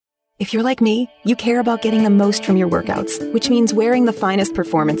If you're like me, you care about getting the most from your workouts, which means wearing the finest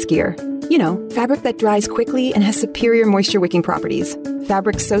performance gear. You know, fabric that dries quickly and has superior moisture-wicking properties.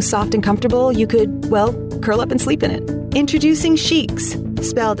 Fabric so soft and comfortable you could, well, curl up and sleep in it. Introducing Sheex,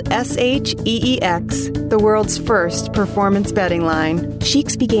 spelled S-H-E-E-X, the world's first performance bedding line.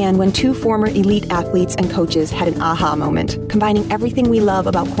 Sheex began when two former elite athletes and coaches had an aha moment, combining everything we love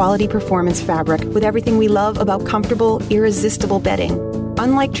about quality performance fabric with everything we love about comfortable, irresistible bedding.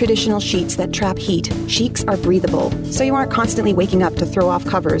 Unlike traditional sheets that trap heat, Sheex are breathable, so you aren't constantly waking up to throw off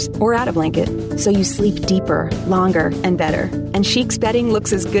covers or add a blanket, so you sleep deeper, longer, and better. And Sheex bedding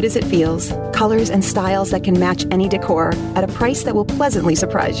looks as good as it feels. Colors and styles that can match any decor at a price that will pleasantly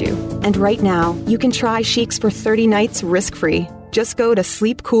surprise you. And right now, you can try Sheex for 30 nights risk-free. Just go to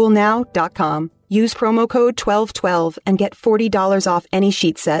sleepcoolnow.com. Use promo code 1212 and get $40 off any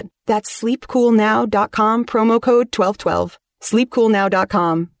sheet set. That's sleepcoolnow.com, promo code 1212.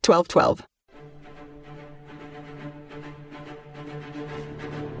 sleepcoolnow.com, 1212.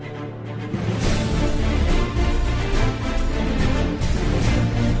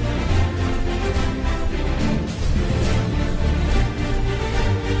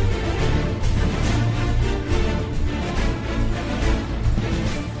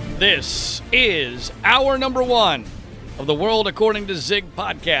 This is hour number one of the World According to Zig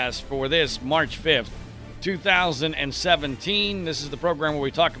podcast for this March 5th. 2017. This is the program where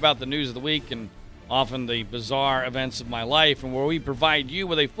we talk about the news of the week and often the bizarre events of my life, and where we provide you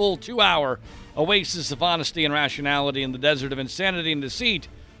with a full 2-hour oasis of honesty and rationality in the desert of insanity and deceit,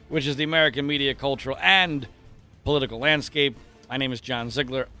 which is the American media, cultural, and political landscape. My name is John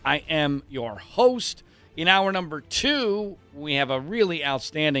Ziegler. I am your host. In hour number two, we have a really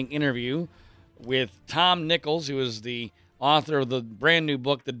outstanding interview with Tom Nichols, who is the author of the brand new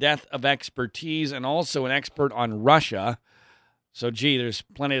book, The Death of Expertise, and also an expert on Russia. So, there's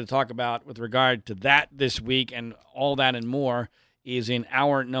plenty to talk about with regard to that this week, and all that and more is in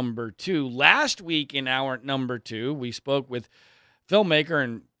hour number two. Last week in hour number two, we spoke with filmmaker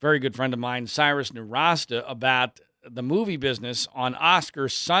and very good friend of mine, Cyrus Nowrasteh, about the movie business on Oscar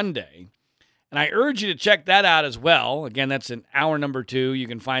Sunday. And I urge you to check that out as well. Again, that's in hour number two. You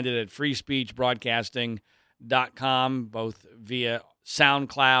can find it at freespeechbroadcasting.com, both via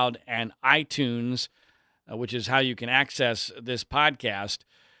SoundCloud and iTunes, which is how you can access this podcast.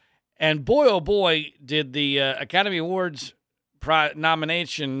 And boy, oh boy, did the Academy Awards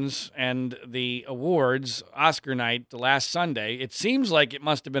nominations and the awards, Oscar night, the last Sunday, it seems like it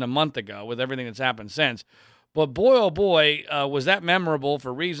must have been a month ago with everything that's happened since. But boy, oh boy, was that memorable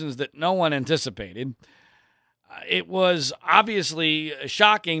for reasons that no one anticipated. It was obviously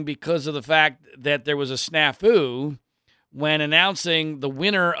shocking because of the fact that there was a snafu when announcing the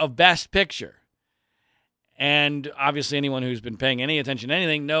winner of Best Picture. And obviously anyone who's been paying any attention to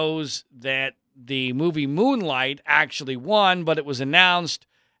anything knows that the movie Moonlight actually won, but it was announced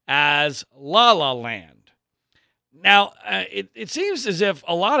as La La Land. Now, it seems as if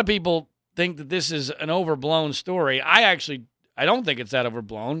a lot of people think that this is an overblown story. I don't think it's that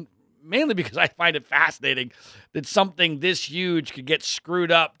overblown, mainly because I find it fascinating that something this huge could get screwed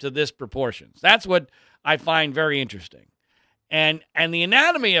up to this proportions. That's what I find very interesting. And the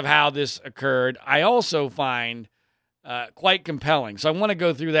anatomy of how this occurred, I also find quite compelling. So I want to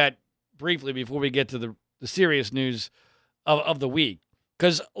go through that briefly before we get to the serious news of the week.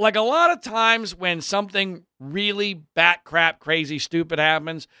 Because like a lot of times when something really bat crap, crazy, stupid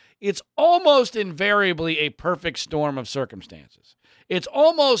happens, it's almost invariably a perfect storm of circumstances. It's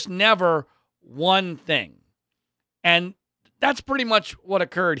almost never one thing. And that's pretty much what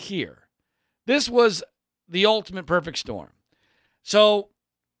occurred here. This was the ultimate perfect storm. So,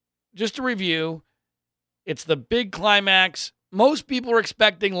 just to review, it's the big climax. Most people were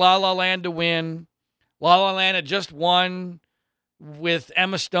expecting La La Land to win. La La Land had just won with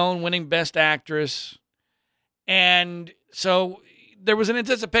Emma Stone winning Best Actress. And so there was an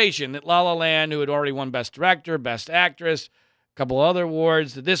anticipation that La La Land, who had already won Best Director, Best Actress, a couple other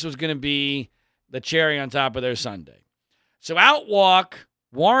awards, that this was going to be the cherry on top of their Sunday. So out walk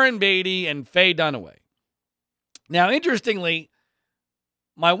Warren Beatty and Faye Dunaway. Now, interestingly,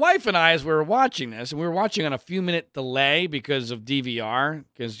 my wife and I, as we were watching this, and we were watching on a few-minute delay because of DVR,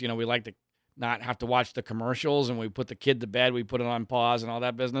 because, we like to not have to watch the commercials, and we put the kid to bed, we put it on pause and all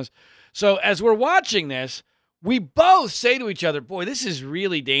that business. So as we're watching this, we both say to each other, boy, this is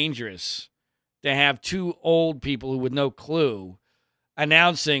really dangerous to have two old people who with no clue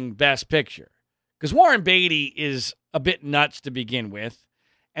announcing Best Picture. Because Warren Beatty is a bit nuts to begin with,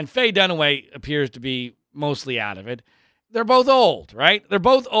 and Faye Dunaway appears to be mostly out of it. They're both old, right? They're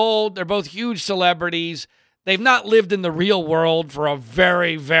both old. They're both huge celebrities. They've not lived in the real world for a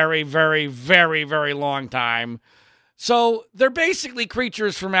very, very, very, very, very long time. So they're basically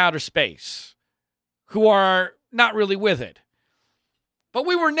creatures from outer space who are not really with it. But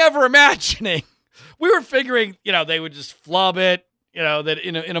we were never imagining. We were figuring, they would just flub it, that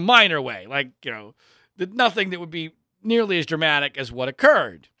in a minor way, like, that nothing that would be nearly as dramatic as what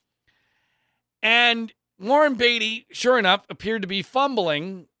occurred. And Warren Beatty, sure enough, appeared to be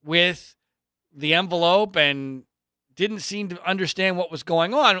fumbling with the envelope and didn't seem to understand what was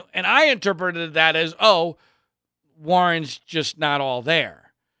going on. And I interpreted that as, Warren's just not all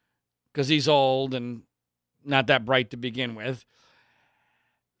there because he's old and not that bright to begin with.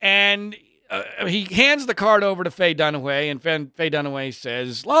 And he hands the card over to Faye Dunaway, and Faye Dunaway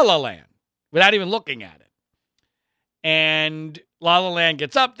says, La La Land, without even looking at it. And La La Land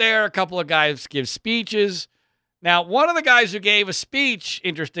gets up there. A couple of guys give speeches. Now, one of the guys who gave a speech,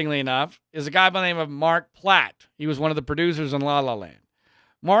 interestingly enough, is a guy by the name of Mark Platt. He was one of the producers on La La Land.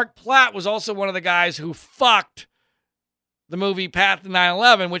 Mark Platt was also one of the guys who fucked the movie Path to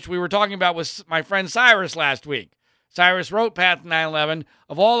 9/11, which we were talking about with my friend Cyrus last week. Cyrus wrote Path to 9/11.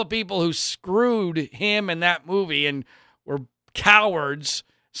 Of all the people who screwed him in that movie and were cowards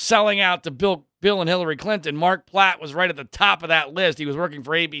selling out to Bill and Hillary Clinton, Mark Platt was right at the top of that list. He was working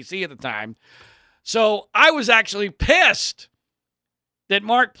for ABC at the time. So I was actually pissed that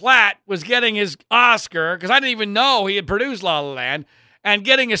Mark Platt was getting his Oscar, because I didn't even know he had produced La La Land, and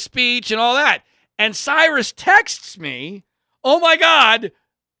getting a speech and all that. And Cyrus texts me, oh my God,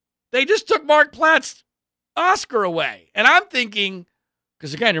 they just took Mark Platt's Oscar away. And I'm thinking,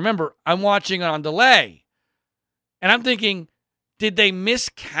 because again, remember, I'm watching it on delay. And I'm thinking, did they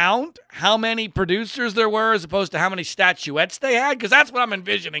miscount how many producers there were as opposed to how many statuettes they had? Because that's what I'm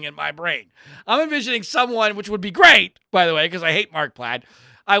envisioning in my brain. I'm envisioning someone, which would be great, by the way, because I hate Mark Platt.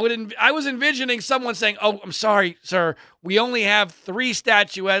 I was envisioning someone saying, oh, I'm sorry, sir, we only have 3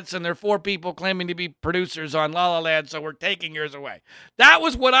 statuettes and there are 4 people claiming to be producers on La La Land, so we're taking yours away. That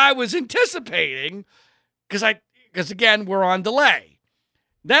was what I was anticipating, because again, we're on delay.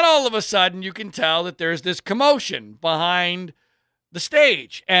 Then all of a sudden, you can tell that there's this commotion behind the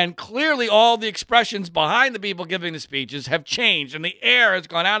stage. And clearly all the expressions behind the people giving the speeches have changed, and the air has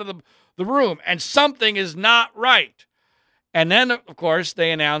gone out of the room, and something is not right. And then, of course,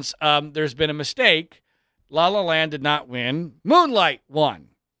 they announce there's been a mistake. La La Land did not win. Moonlight won.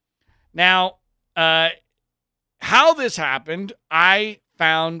 Now, how this happened, I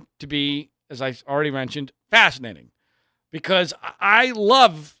found to be, as I already mentioned, fascinating, because I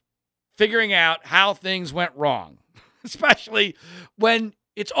love figuring out how things went wrong, especially when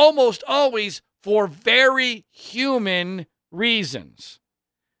it's almost always for very human reasons.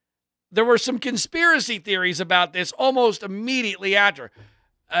 There were some conspiracy theories about this almost immediately after.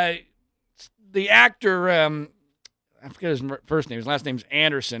 The actor, I forget his first name. His last name's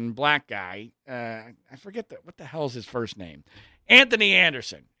Anderson, black guy. I forget what the hell's his first name. Anthony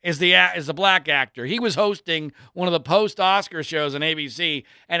Anderson is the black actor. He was hosting one of the post-Oscar shows on ABC,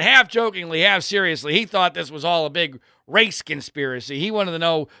 and half jokingly, half seriously, he thought this was all a big race conspiracy. He wanted to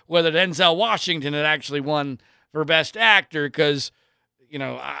know whether Denzel Washington had actually won for Best Actor, because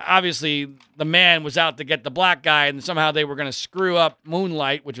obviously the man was out to get the black guy, and somehow they were going to screw up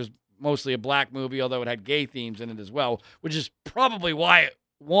Moonlight, which was mostly a black movie, although it had gay themes in it as well, which is probably why it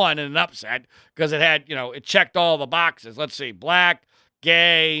won in an upset, because it had, it checked all the boxes. Let's see, black,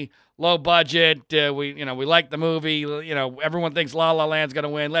 gay, low budget. We like the movie. Everyone thinks La La Land's going to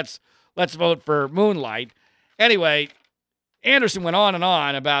win. Let's vote for Moonlight. Anyway, Anderson went on and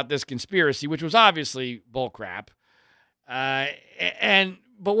on about this conspiracy, which was obviously bullcrap.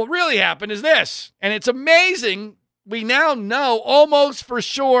 But what really happened is this, and it's amazing. We now know almost for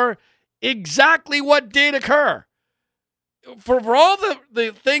sure exactly what did occur. For all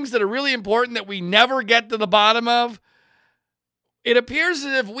the things that are really important that we never get to the bottom of, it appears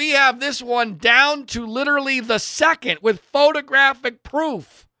as if we have this one down to literally the second with photographic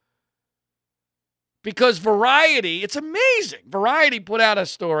proof. Because Variety, it's amazing. Variety put out a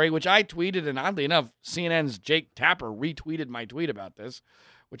story, which I tweeted, and oddly enough, CNN's Jake Tapper retweeted my tweet about this,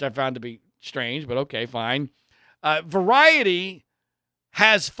 which I found to be strange, but okay, fine. Variety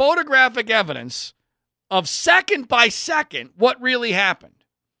has photographic evidence of second by second what really happened.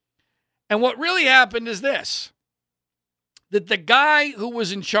 And what really happened is this, that the guy who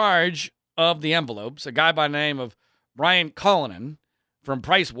was in charge of the envelopes, a guy by the name of Brian Cullinan from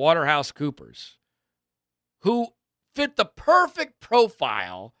PricewaterhouseCoopers, who fit the perfect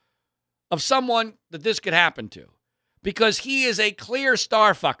profile of someone that this could happen to, because he is a clear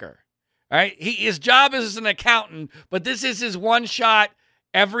starfucker. All right, his job is as an accountant, but this is his one shot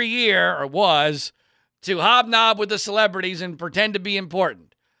every year, or was, to hobnob with the celebrities and pretend to be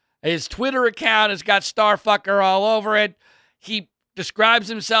important. His Twitter account has got Starfucker all over it. He describes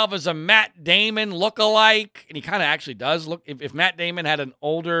himself as a Matt Damon lookalike, and he kind of actually does look. If Matt Damon had an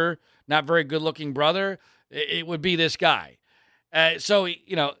older, not very good-looking brother, it would be this guy. So he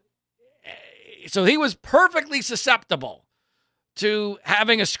was perfectly susceptible to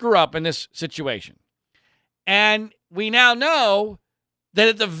having a screw-up in this situation. And we now know that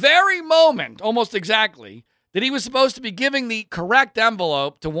at the very moment, almost exactly, that he was supposed to be giving the correct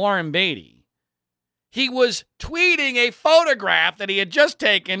envelope to Warren Beatty, he was tweeting a photograph that he had just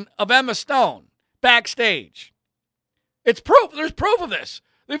taken of Emma Stone backstage. It's proof. There's proof of this.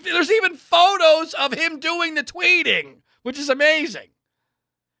 There's even photos of him doing the tweeting, which is amazing.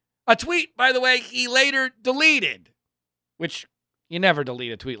 A tweet, by the way, he later deleted, which you never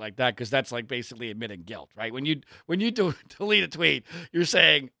delete a tweet like that because that's like basically admitting guilt, right? When you delete a tweet, you're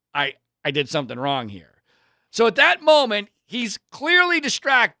saying, I did something wrong here. So at that moment, he's clearly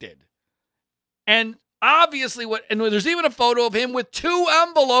distracted. And obviously, there's even a photo of him with 2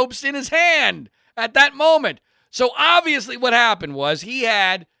 envelopes in his hand at that moment. So obviously what happened was he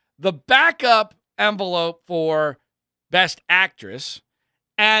had the backup envelope for Best Actress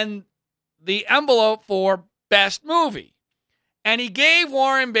and the envelope for Best Movie. And he gave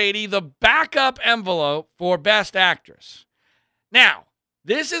Warren Beatty the backup envelope for Best Actress. Now,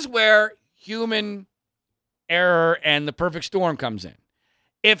 this is where human error and the perfect storm comes in.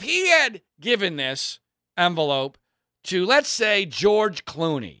 If he had given this envelope to, let's say, George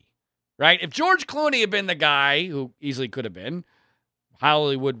Clooney, right? If George Clooney had been the guy, who easily could have been,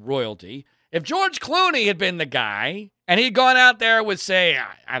 Hollywood royalty, if George Clooney had been the guy, and he'd gone out there with, say,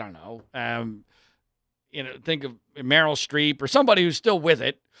 I don't know, think of Meryl Streep or somebody who's still with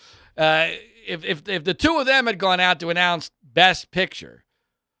it, if the two of them had gone out to announce Best Picture,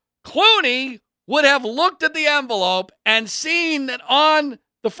 Clooney would have looked at the envelope and seen that on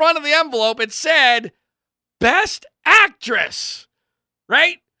the front of the envelope it said Best Actress,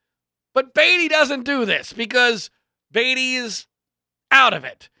 right? But Beatty doesn't do this because Beatty is out of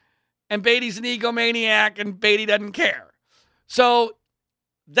it. And Beatty's an egomaniac and Beatty doesn't care. So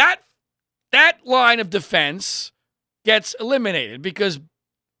that line of defense gets eliminated because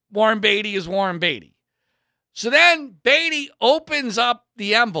Warren Beatty is Warren Beatty. So then Beatty opens up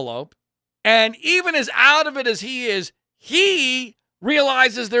the envelope, and even as out of it as he is, he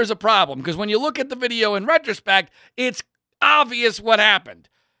realizes there's a problem. Because when you look at the video in retrospect, it's obvious what happened.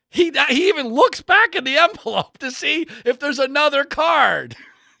 He even looks back at the envelope to see if there's another card.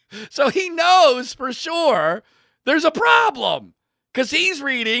 So he knows for sure there's a problem. Because he's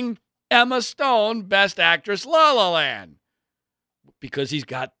reading Emma Stone, Best Actress, La La Land. Because he's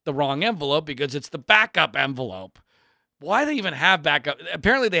got the wrong envelope, because it's the backup envelope. Why do they even have backup?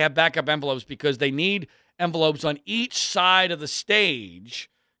 Apparently they have backup envelopes because they need envelopes on each side of the stage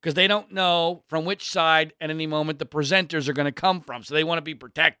because they don't know from which side at any moment the presenters are going to come from. So they want to be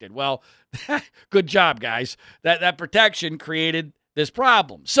protected. Well, good job, guys. That protection created this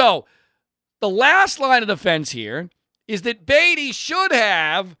problem. So the last line of defense here is that Beatty should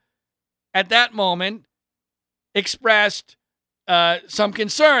have, at that moment, expressed some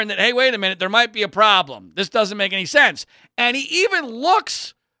concern that, hey, wait a minute, there might be a problem. This doesn't make any sense. And he even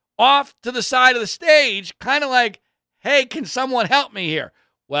looks off to the side of the stage, kind of like, hey, can someone help me here?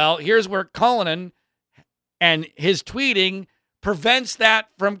 Well, here's where Cullinan and his tweeting prevents that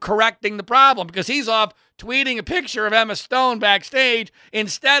from correcting the problem because he's off tweeting a picture of Emma Stone backstage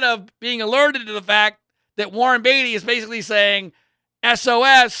instead of being alerted to the fact that Warren Beatty is basically saying,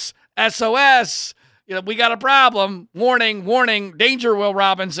 SOS, SOS, we got a problem. Warning, warning, danger, Will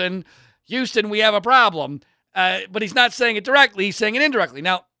Robinson. Houston, we have a problem. But he's not saying it directly. He's saying it indirectly.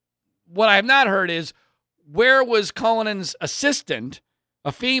 Now, what I have not heard is where was Cullinan's assistant,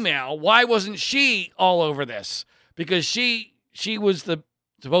 a female? Why wasn't she all over this? Because she was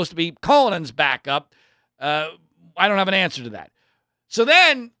supposed to be Cullinan's backup. I don't have an answer to that. So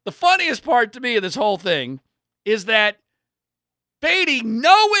then the funniest part to me of this whole thing is that Beatty,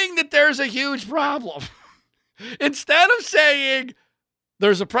 knowing that there's a huge problem, instead of saying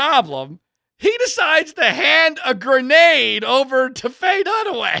there's a problem, he decides to hand a grenade over to Faye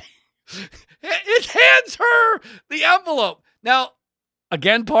Dunaway. It hands her the envelope. Now,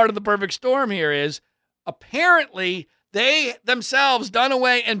 again, part of the perfect storm here is apparently they themselves,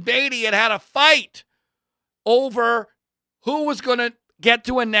 Dunaway and Beatty, had a fight over who was going to get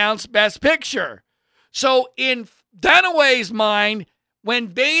to announce Best Picture. So in Dunaway's mind, when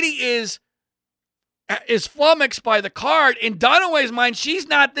Beatty is flummoxed by the card, in Dunaway's mind, she's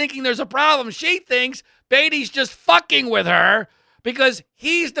not thinking there's a problem. She thinks Beatty's just fucking with her because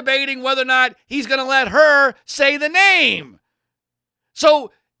he's debating whether or not he's going to let her say the name.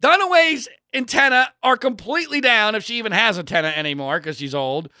 So Dunaway's antenna are completely down, if she even has antenna anymore because she's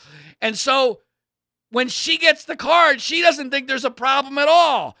old. And so when she gets the card, she doesn't think there's a problem at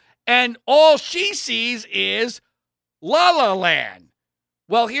all. And all she sees is La La Land.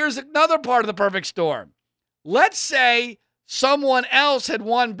 Well, here's another part of the perfect storm. Let's say someone else had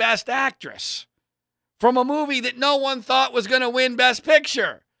won Best Actress from a movie that no one thought was going to win Best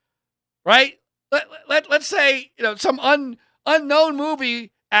Picture, right? Let's say, some unknown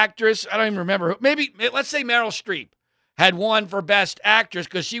movie actress, I don't even remember who, maybe, let's say Meryl Streep had won for Best Actress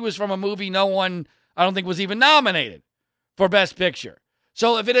because she was from a movie no one, I don't think, was even nominated for Best Picture.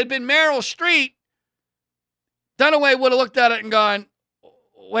 So if it had been Meryl Streep, Dunaway would have looked at it and gone,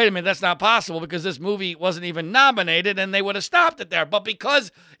 wait a minute, that's not possible because this movie wasn't even nominated, and they would have stopped it there. But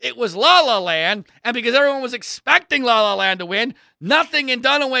because it was La La Land, and because everyone was expecting La La Land to win, nothing in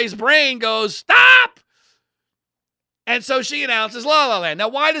Dunaway's brain goes, stop! And so she announces La La Land. Now,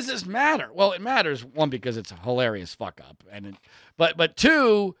 why does this matter? Well, it matters, one, because it's a hilarious fuck-up, but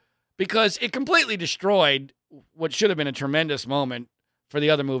two, because it completely destroyed what should have been a tremendous moment for the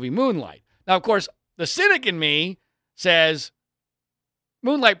other movie, Moonlight. Now, of course, the cynic in me says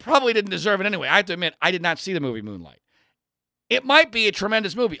Moonlight probably didn't deserve it anyway. I have to admit, I did not see the movie Moonlight. It might be a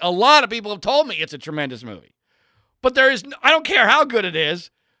tremendous movie. A lot of people have told me it's a tremendous movie. But I don't care how good it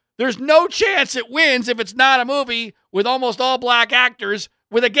is, there's no chance it wins if it's not a movie with almost all black actors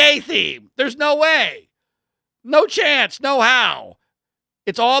with a gay theme. There's no way. No chance, no how.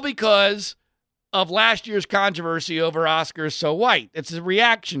 It's all because of last year's controversy over Oscars So White. It's a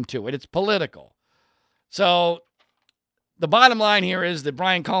reaction to it. It's political. So the bottom line here is that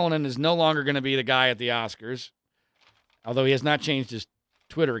Brian Cullinan is no longer going to be the guy at the Oscars, although he has not changed his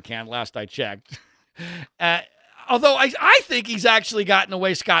Twitter account last I checked. Although I think he's actually gotten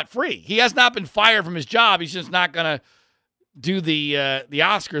away scot-free. He has not been fired from his job. He's just not going to do the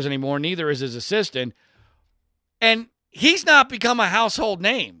Oscars anymore. Neither is his assistant. And he's not become a household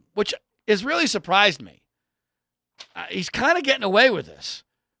name, which has really surprised me. He's kind of getting away with this.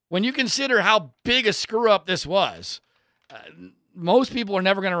 When you consider how big a screw-up this was, most people are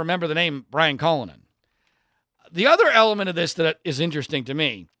never going to remember the name Brian Cullinan. The other element of this that is interesting to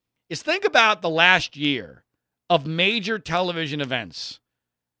me is think about the last year of major television events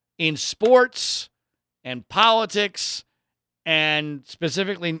in sports and politics and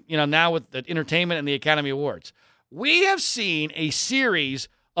specifically, now with the entertainment and the Academy Awards. We have seen a series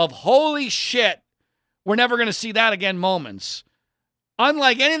of holy shit, we're never going to see that again moments,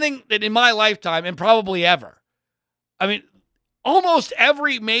 unlike anything that in my lifetime and probably ever. I mean, almost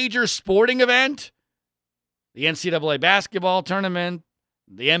every major sporting event, the NCAA basketball tournament,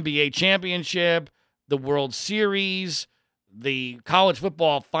 the NBA championship, the World Series, the college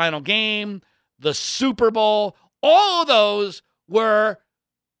football final game, the Super Bowl, all of those were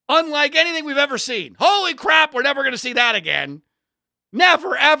unlike anything we've ever seen. Holy crap, we're never going to see that again.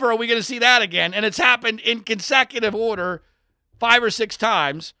 Never, ever are we going to see that again. And it's happened in consecutive order 5 or 6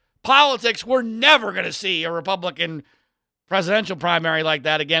 times. Politics, we're never going to see a Republican presidential primary like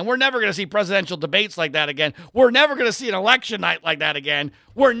that again. We're never going to see presidential debates like that again. We're never going to see an election night like that again.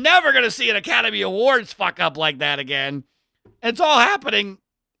 We're never going to see an Academy Awards fuck up like that again. And it's all happening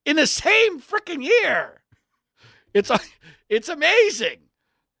in the same freaking year. It's amazing.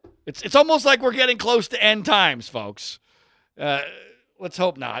 It's almost like we're getting close to end times, folks. Let's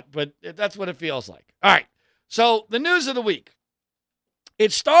hope not, but that's what it feels like. All right, so the news of the week.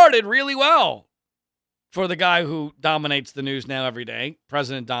 It started really well for the guy who dominates the news now every day,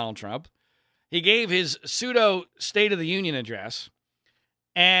 President Donald Trump. He gave his pseudo State of the Union address,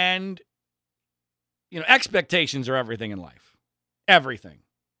 and, expectations are everything in life. Everything.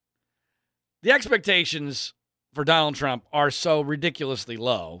 The expectations for Donald Trump are so ridiculously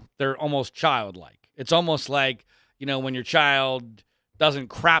low, they're almost childlike. It's almost like, when your child doesn't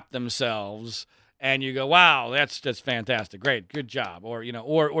crap themselves and you go, wow, that's fantastic. Great. Good job. Or,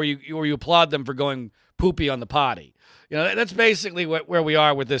 or you applaud them for going poopy on the potty. That's basically where we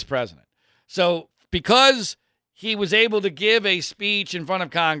are with this president. So because he was able to give a speech in front of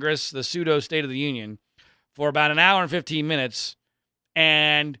Congress, the pseudo State of the Union, for about an hour and 15 minutes,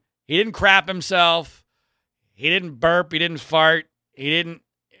 and he didn't crap himself, he didn't burp, he didn't fart, he didn't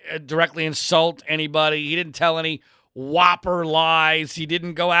directly insult anybody, he didn't tell any whopper lies, he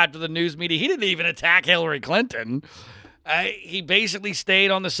didn't go after the news media, he didn't even attack Hillary Clinton. He basically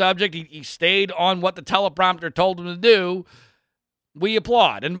stayed on the subject. He stayed on what the teleprompter told him to do. We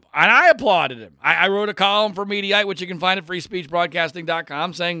applaud. And I applauded him. I wrote a column for Mediaite, which you can find at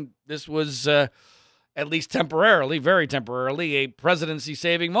freespeechbroadcasting.com, saying this was, at least temporarily, very temporarily, a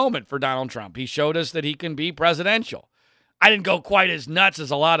presidency-saving moment for Donald Trump. He showed us that he can be presidential. I didn't go quite as nuts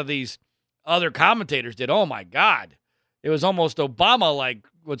as a lot of these other commentators did. Oh, my God. It was almost Obama-like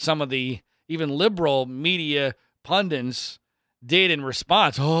what some of the even liberal media pundits did in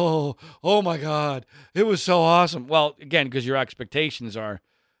response. Oh my God, it was so awesome. Well, again, because your expectations are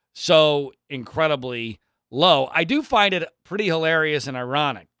so incredibly low. I do find it pretty hilarious and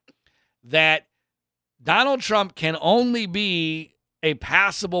ironic that Donald Trump can only be a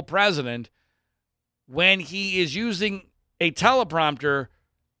passable president when he is using a teleprompter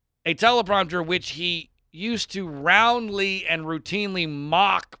which he used to roundly and routinely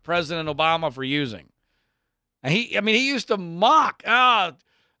mock President Obama for using. And he used to mock. I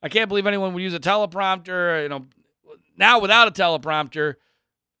can't believe anyone would use a teleprompter. Now without a teleprompter,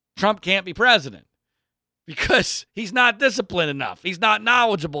 Trump can't be president because he's not disciplined enough. He's not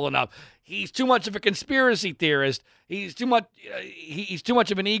knowledgeable enough. He's too much of a conspiracy theorist. He's too much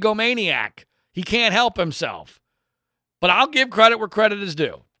of an egomaniac. He can't help himself. But I'll give credit where credit is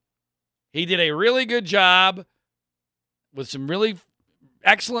due. He did a really good job with some really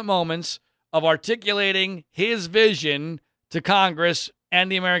excellent moments of articulating his vision to Congress and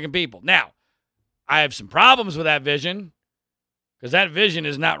the American people. Now, I have some problems with that vision because that vision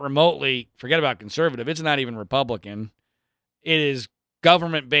is not remotely, forget about conservative, it's not even Republican. It is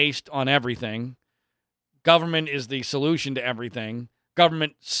government-based on everything. Government is the solution to everything.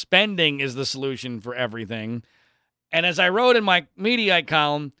 Government spending is the solution for everything. And as I wrote in my Mediaite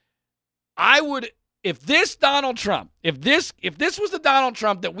column, if this was the Donald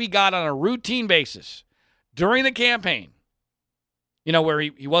Trump that we got on a routine basis during the campaign, where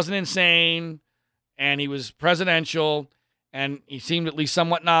he wasn't insane and he was presidential and he seemed at least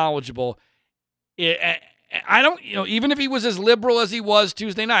somewhat knowledgeable, even if he was as liberal as he was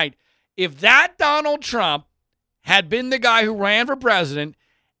Tuesday night, if that Donald Trump had been the guy who ran for president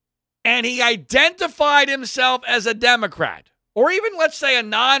and he identified himself as a Democrat, or even, let's say, a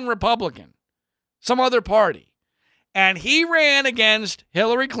non-Republican, some other party, and he ran against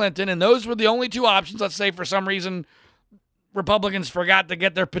Hillary Clinton, and those were the only two options. Let's say for some reason Republicans forgot to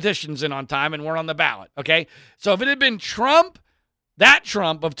get their petitions in on time and weren't on the ballot, okay? So if it had been Trump, that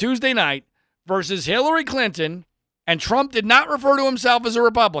Trump of Tuesday night, versus Hillary Clinton, and Trump did not refer to himself as a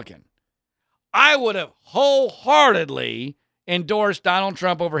Republican, I would have wholeheartedly endorsed Donald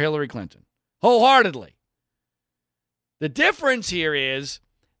Trump over Hillary Clinton. Wholeheartedly. The difference here is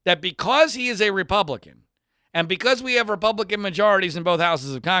that because he is a Republican, and because we have Republican majorities in both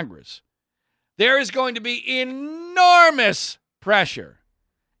houses of Congress, there is going to be enormous pressure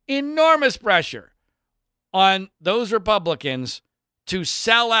on those Republicans to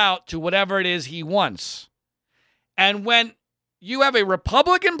sell out to whatever it is he wants. And when you have a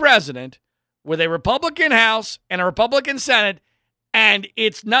Republican president with a Republican House and a Republican Senate, and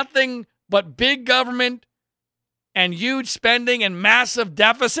it's nothing but big government and huge spending and massive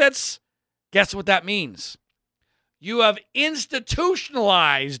deficits, guess what that means? You have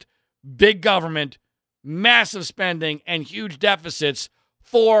institutionalized big government, massive spending, and huge deficits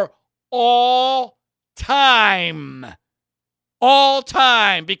for all time. All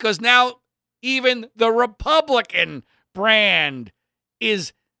time. Because now even the Republican brand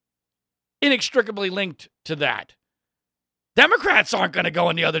is inextricably linked to that. Democrats aren't going to go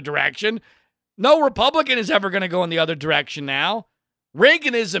in the other direction. No Republican is ever going to go in the other direction now.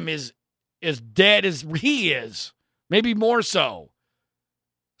 Reaganism is as dead as he is, maybe more so.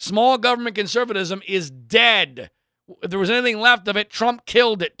 Small government conservatism is dead. If there was anything left of it, Trump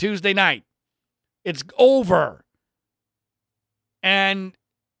killed it Tuesday night. It's over. And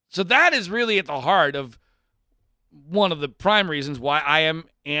so that is really at the heart of one of the prime reasons why I am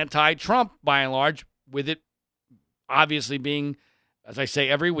anti-Trump by and large, with it obviously being, as I say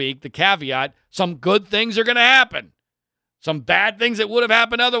every week, the caveat, some good things are going to happen. Some bad things that would have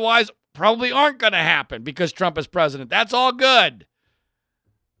happened otherwise probably aren't going to happen because Trump is president. That's all good.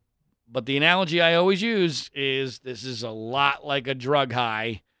 But the analogy I always use is this is a lot like a drug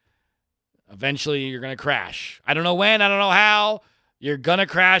high. Eventually, you're going to crash. I don't know when, I don't know how. You're going to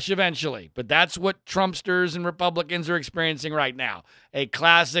crash eventually. But that's what Trumpsters and Republicans are experiencing right now. A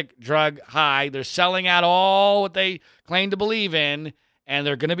classic drug high. They're selling out all what they claim to believe in, and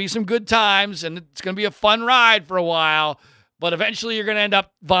there are going to be some good times, and it's going to be a fun ride for a while, but eventually you're going to end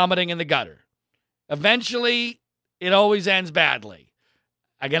up vomiting in the gutter. Eventually, it always ends badly.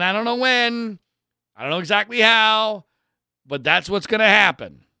 Again, I don't know when. I don't know exactly how, but that's what's going to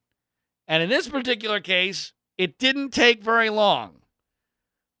happen. And in this particular case, it didn't take very long.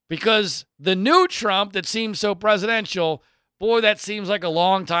 Because the new Trump that seems so presidential, boy, that seems like a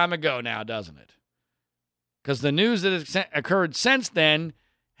long time ago now, doesn't it? because the news that has occurred since then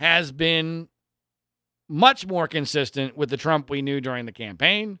has been much more consistent with the Trump we knew during the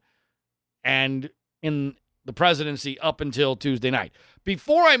campaign and in the presidency up until Tuesday night.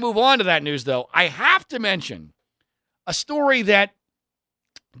 Before I move on to that news, though, I have to mention a story that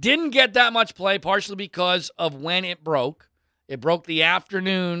didn't get that much play, partially because of when it broke. It broke the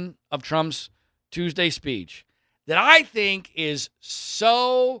afternoon of Trump's Tuesday speech, that I think is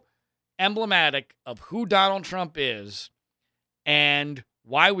so emblematic of who Donald Trump is and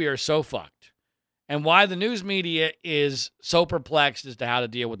why we are so fucked and why the news media is so perplexed as to how to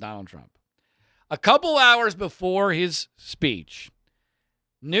deal with Donald Trump. A couple hours before his speech,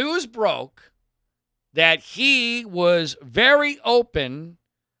 news broke that he was very open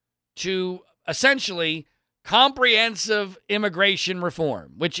to essentially comprehensive immigration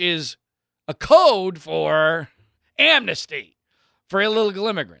reform, which is a code for amnesty for illegal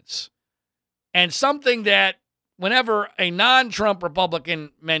immigrants. And something that whenever a non-Trump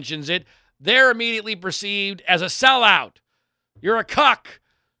Republican mentions it, they're immediately perceived as a sellout. You're a cuck.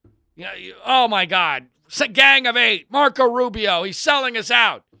 Oh, my God. Gang of 8. Marco Rubio. He's selling us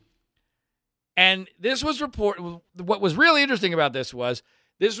out. And this was reported. What was really interesting about this was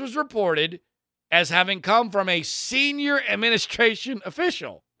reported as having come from a senior administration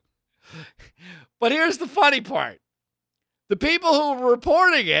official. But here's the funny part. The people who were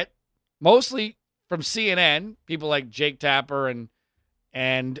reporting it, mostly from CNN, people like Jake Tapper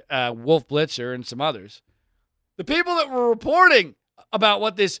and Wolf Blitzer and some others, the people that were reporting about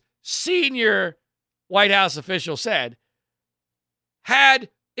what this senior White House official said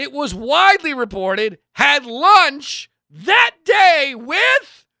it was widely reported, had lunch that day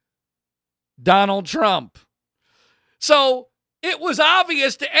with Donald Trump. So it was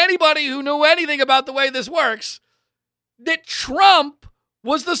obvious to anybody who knew anything about the way this works that Trump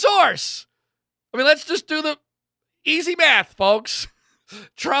was the source. I mean, let's just do the easy math, folks.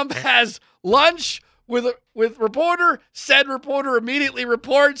 Trump has lunch with reporter. Said reporter immediately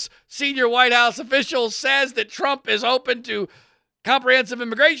reports. Senior White House official says that Trump is open to comprehensive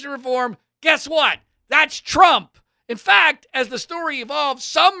immigration reform. Guess what? That's Trump. In fact, as the story evolved,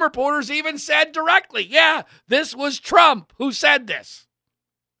 some reporters even said directly, yeah, this was Trump who said this.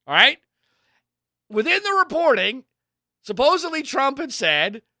 All right? Within the reporting, supposedly Trump had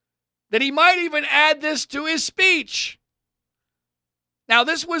said that he might even add this to his speech. Now,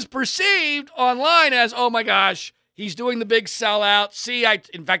 this was perceived online as, oh my gosh, he's doing the big sellout. See,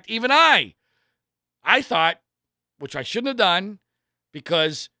 in fact, even I thought, which I shouldn't have done,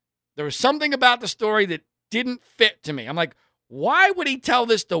 because there was something about the story that didn't fit to me. I'm like, why would he tell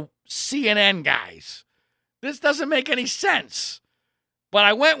this to CNN guys? This doesn't make any sense. But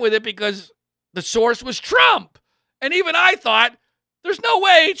I went with it because the source was Trump. And even I thought, there's no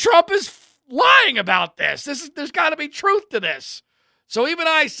way Trump is lying about this. There's got to be truth to this. So even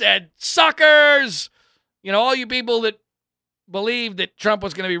I said, suckers, all you people that believe that Trump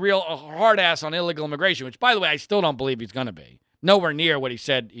was going to be real hard ass on illegal immigration, which, by the way, I still don't believe he's going to be. Nowhere near what he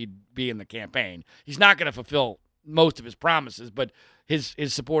said he'd be in the campaign. He's not going to fulfill most of his promises, but his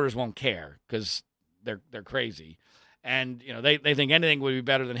supporters won't care because they're crazy. And, they think anything would be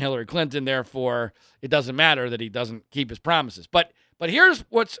better than Hillary Clinton. Therefore, it doesn't matter that he doesn't keep his promises. But here's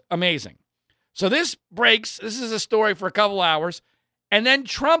what's amazing. So this breaks. This is a story for a couple hours. And then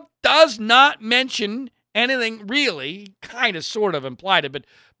Trump does not mention anything really, kind of sort of implied it.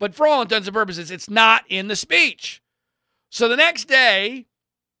 But for all intents and purposes, it's not in the speech. So the next day,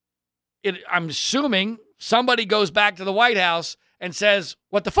 I'm assuming somebody goes back to the White House and says,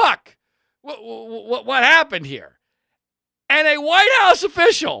 what the fuck? What happened here? And a White House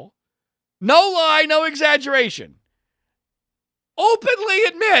official, no lie, no exaggeration, openly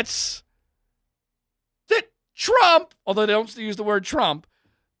admits that Trump, although they don't use the word Trump,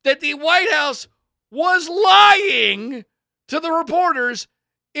 that the White House was lying to the reporters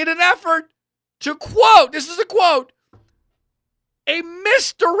in an effort to, quote, this is a quote, a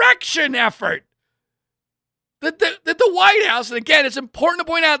misdirection effort. That the White House, and again, it's important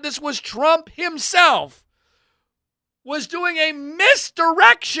to point out this was Trump himself, was doing a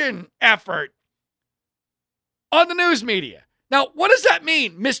misdirection effort on the news media. Now, what does that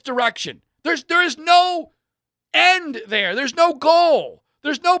mean, misdirection? There is no end there. There's no goal.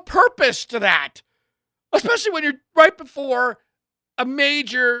 There's no purpose to that, especially when you're right before a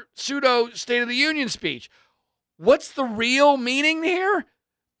major pseudo State of the Union speech. What's the real meaning here?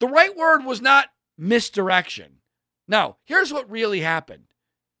 The right word was not misdirection. No, here's what really happened.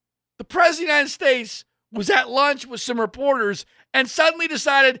 The President of the United States was at lunch with some reporters and suddenly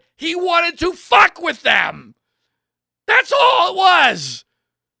decided he wanted to fuck with them. That's all it was.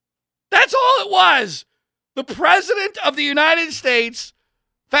 That's all it was. The president of the United States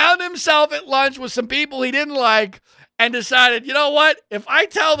found himself at lunch with some people he didn't like and decided, you know what? If I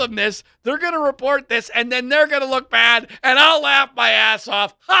tell them this, they're going to report this, and then they're going to look bad, and I'll laugh my ass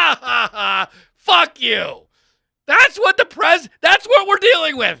off. Ha, ha, ha. Fuck you. That's what that's what we're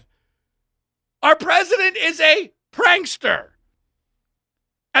dealing with. Our president is a prankster.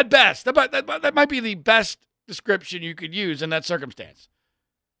 At best. That might be the best description you could use in that circumstance.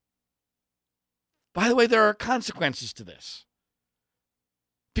 By the way, there are consequences to this.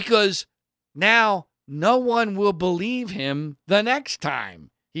 Because now no one will believe him the next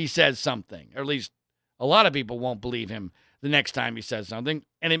time he says something. Or at least a lot of people won't believe him the next time he says something.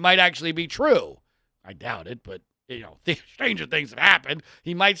 And it might actually be true. I doubt it, but stranger things have happened.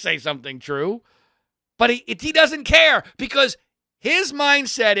 He might say something true. But he doesn't care because his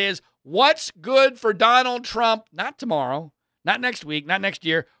mindset is what's good for Donald Trump, not tomorrow, not next week, not next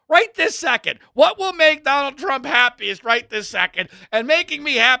year, right this second. What will make Donald Trump happiest right this second? And making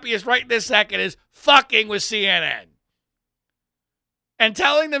me happiest right this second is fucking with CNN. And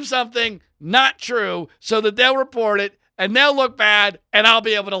telling them something not true so that they'll report it and they'll look bad and I'll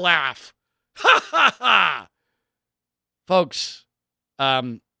be able to laugh. Ha ha ha. Folks,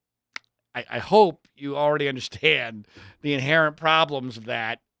 I hope you already understand the inherent problems of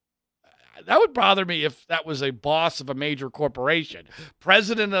that. That would bother me if that was a boss of a major corporation.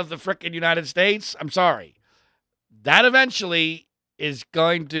 President of the frickin' United States? I'm sorry. That eventually is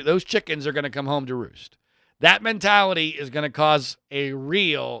those chickens are going to come home to roost. That mentality is going to cause a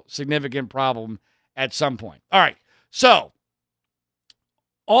real significant problem at some point. All right. So,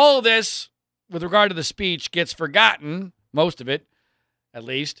 all of this with regard to the speech gets forgotten, most of it, at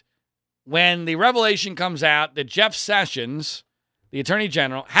least, when the revelation comes out that Jeff Sessions, the Attorney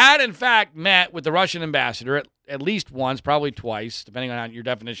General, had in fact met with the Russian ambassador at least once, probably twice, depending on your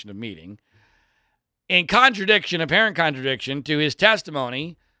definition of meeting, in apparent contradiction to his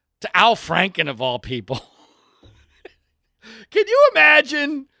testimony to Al Franken, of all people. Can you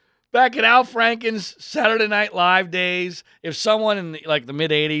imagine back in Al Franken's Saturday Night Live days if someone in the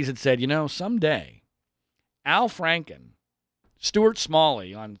mid-'80s had said, someday Al Franken, Stuart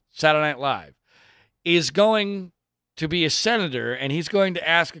Smalley on Saturday Night Live, is going to be a senator, and he's going to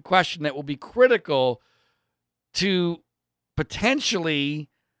ask a question that will be critical to potentially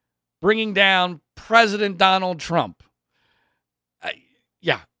bringing down President Donald Trump.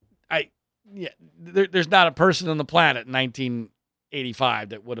 There's not a person on the planet in 1985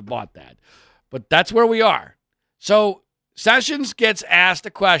 that would have bought that. But that's where we are. So Sessions gets asked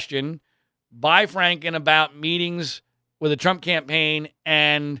a question by Franken about meetings with the Trump campaign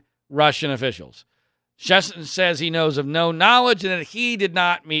and Russian officials. Sessions says he knows of no knowledge and that he did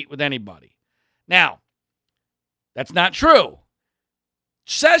not meet with anybody. Now, that's not true.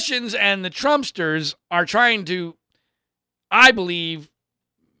 Sessions and the Trumpsters are trying to, I believe,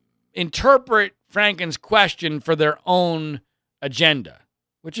 interpret Franken's question for their own agenda,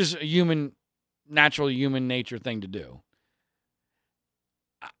 which is a natural human nature thing to do.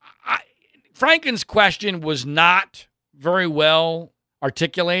 Franken's question was not very well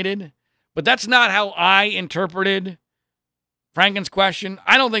articulated, but that's not how I interpreted Franken's question.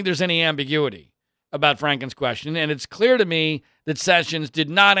 I don't think there's any ambiguity about Franken's question, and it's clear to me that Sessions did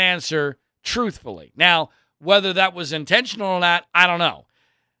not answer truthfully. Now, whether that was intentional or not, I don't know.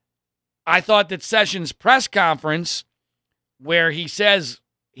 I thought that Sessions' press conference, where he says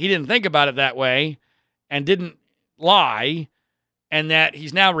he didn't think about it that way and didn't lie, and that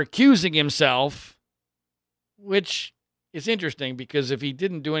he's now recusing himself, which is interesting because if he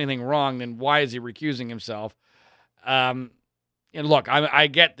didn't do anything wrong, then why is he recusing himself? And look, I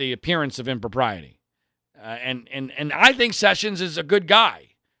get the appearance of impropriety. And I think Sessions is a good guy.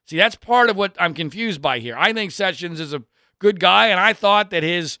 See, that's part of what I'm confused by here. I think Sessions is a good guy, and I thought that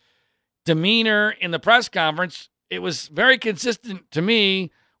his demeanor in the press conference, it was very consistent to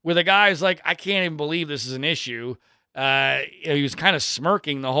me with a guy who's like, I can't even believe this is an issue. He was kind of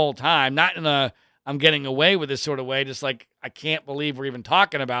smirking the whole time, not in a I'm getting away with this sort of way, just like I can't believe we're even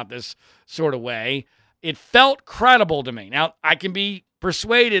talking about this sort of way. It felt credible to me. Now, I can be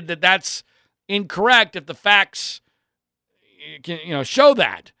persuaded that that's incorrect if the facts can, show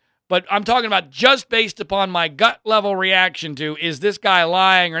that. But I'm talking about just based upon my gut level reaction to, is this guy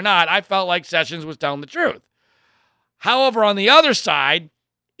lying or not? I felt like Sessions was telling the truth. However, on the other side,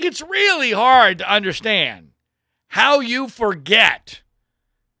 it's really hard to understand how you forget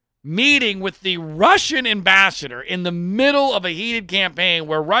meeting with the Russian ambassador in the middle of a heated campaign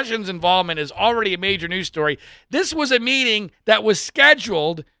where Russians' involvement is already a major news story. This was a meeting that was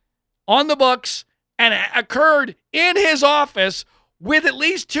scheduled on the books and occurred in his office with at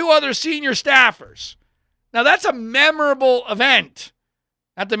least two other senior staffers. Now, that's a memorable event.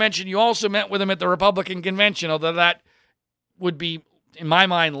 Not to mention, you also met with him at the Republican convention, although that would be, in my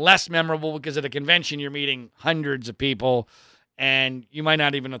mind, less memorable because at a convention you're meeting hundreds of people, and you might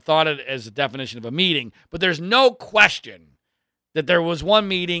not even have thought it as a definition of a meeting. But there's no question that there was one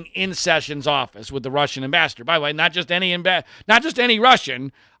meeting in Sessions' office with the Russian ambassador. By the way, not just any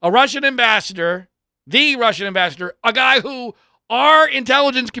Russian, a Russian ambassador, the Russian ambassador, a guy who our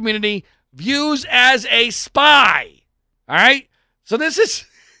intelligence community views as a spy. All right? So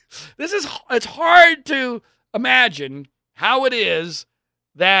it's hard to imagine how it is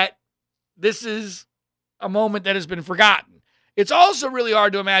that this is a moment that has been forgotten. It's also really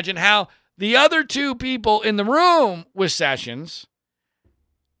hard to imagine how the other two people in the room with Sessions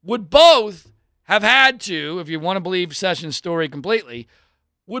would both have had to, if you want to believe Sessions' story completely,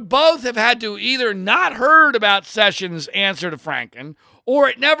 would both have had to either not heard about Sessions' answer to Franken, or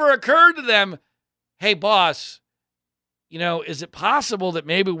it never occurred to them, hey, boss, is it possible that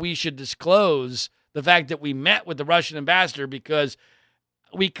maybe we should disclose the fact that we met with the Russian ambassador, because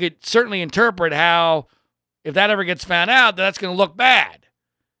we could certainly interpret how, if that ever gets found out, that's going to look bad.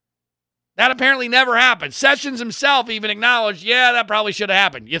 That apparently never happened. Sessions himself even acknowledged, yeah, that probably should have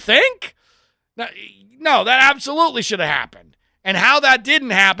happened. You think? No, that absolutely should have happened. And how that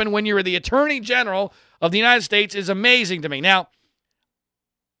didn't happen when you were the Attorney General of the United States is amazing to me. Now,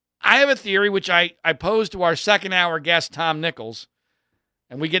 I have a theory which I posed to our second-hour guest, Tom Nichols,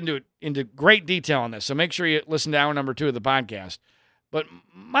 and we get into great detail on this, so make sure you listen to hour number 2 of the podcast. But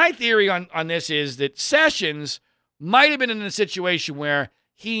my theory on this is that Sessions might have been in a situation where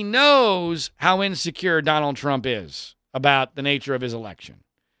he knows how insecure Donald Trump is about the nature of his election,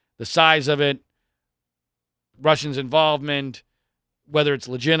 the size of it, Russians' involvement, whether it's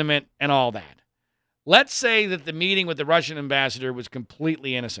legitimate, and all that. Let's say that the meeting with the Russian ambassador was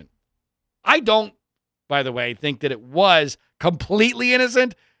completely innocent. I don't, by the way, think that it was completely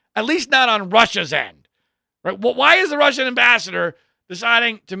innocent, at least not on Russia's end. Right? Well, why is the Russian ambassador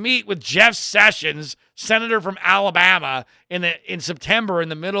deciding to meet with Jeff Sessions, senator from Alabama, in September in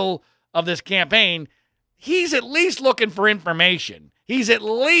the middle of this campaign? He's at least looking for information. He's at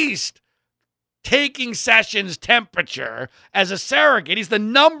least taking Sessions' temperature as a surrogate. He's the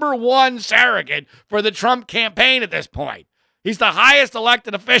number one surrogate for the Trump campaign at this point. He's the highest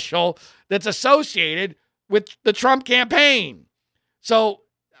elected official that's associated with the Trump campaign. So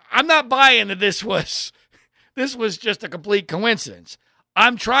I'm not buying that this was just a complete coincidence.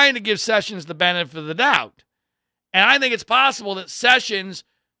 I'm trying to give Sessions the benefit of the doubt. And I think it's possible that Sessions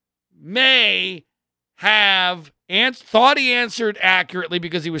may have thought he answered accurately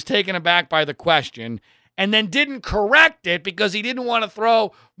because he was taken aback by the question, and then didn't correct it because he didn't want to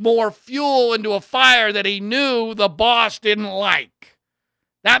throw more fuel into a fire that he knew the boss didn't like.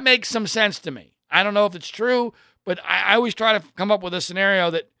 That makes some sense to me. I don't know if it's true, but I always try to come up with a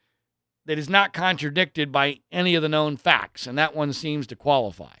scenario that is not contradicted by any of the known facts, and that one seems to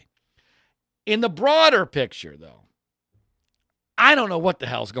qualify. In the broader picture, though, I don't know what the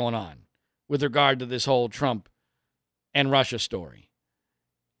hell's going on with regard to this whole Trump and Russia story.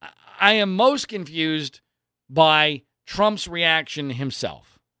 I am most confused by Trump's reaction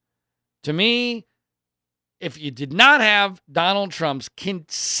himself. To me, if you did not have Donald Trump's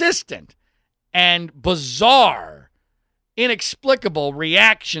consistent and bizarre, inexplicable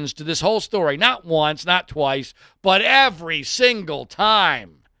reactions to this whole story, not once, not twice, but every single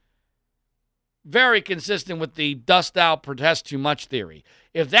time, very consistent with the dost thou protest too much theory.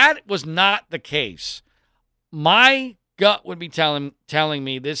 If that was not the case, my gut would be telling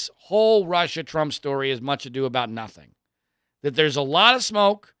me this whole Russia-Trump story is much ado about nothing. That there's a lot of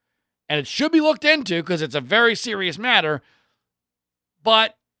smoke, and it should be looked into because it's a very serious matter.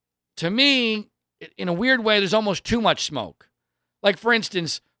 But to me, in a weird way, there's almost too much smoke. Like, for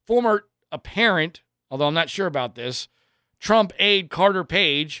instance, former apparent, although I'm not sure about this, Trump aide Carter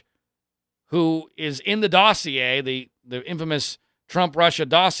Page, who is in the dossier, the infamous Trump-Russia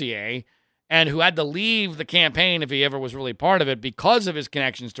dossier, and who had to leave the campaign if he ever was really part of it because of his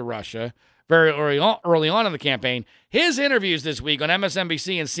connections to Russia very early on in the campaign. His interviews this week on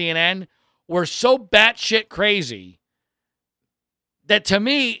MSNBC and CNN were so batshit crazy that, to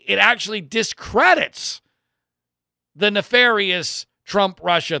me, it actually discredits the nefarious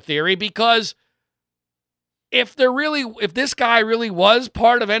Trump-Russia theory, because if this guy really was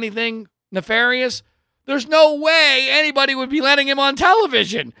part of anything nefarious, there's no way anybody would be letting him on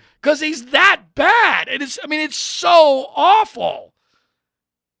television because he's that bad. It's so awful.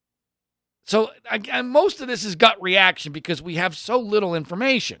 So most of this is gut reaction because we have so little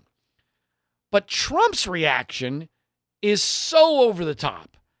information. But Trump's reaction is so over the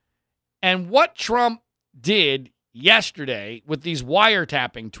top. And what Trump did yesterday with these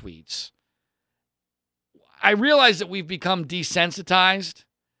wiretapping tweets, I realize that we've become desensitized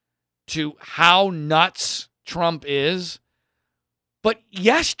to how nuts Trump is. But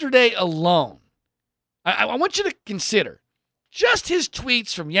yesterday alone, I want you to consider just his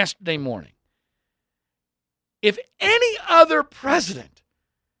tweets from yesterday morning. If any other president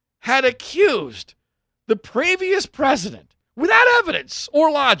had accused the previous president, without evidence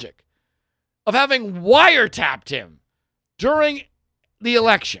or logic, of having wiretapped him during the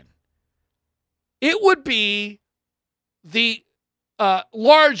election, it would be the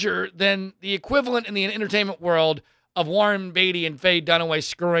larger than the equivalent in the entertainment world of Warren Beatty and Faye Dunaway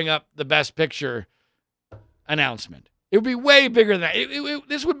screwing up the Best Picture announcement. It would be way bigger than that.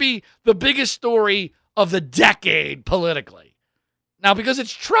 This would be the biggest story of the decade politically. Now, because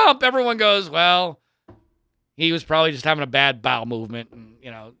it's Trump, everyone goes, well, he was probably just having a bad bowel movement, and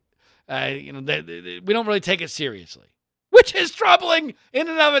we don't really take it seriously, which is troubling in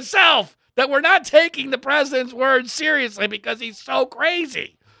and of itself, that we're not taking the president's words seriously because he's so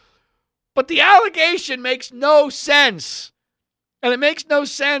crazy. But the allegation makes no sense. And it makes no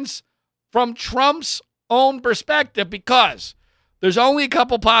sense from Trump's own perspective, because there's only a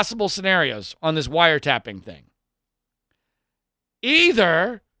couple possible scenarios on this wiretapping thing.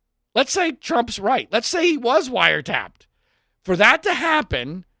 Either, let's say Trump's right. Let's say he was wiretapped. For that to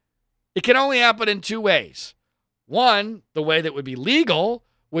happen, it can only happen in two ways. One, the way that would be legal,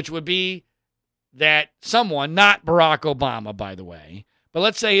 which would be that someone, not Barack Obama, by the way, but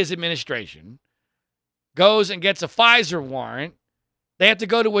let's say his administration, goes and gets a FISA warrant. They have to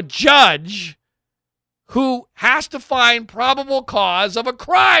go to a judge who has to find probable cause of a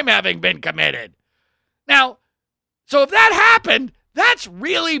crime having been committed. Now, so if that happened, that's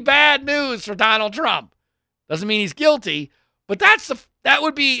really bad news for Donald Trump. Doesn't mean he's guilty, but that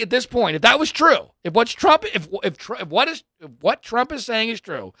would be, at this point, if that was true, if what Trump is saying is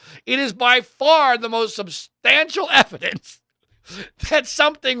true, it is by far the most substantial evidence that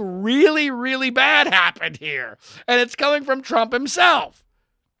something really, really bad happened here. And it's coming from Trump himself.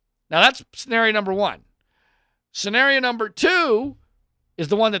 Now, that's scenario number one. Scenario number two is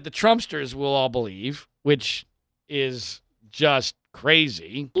the one that the Trumpsters will all believe, which is just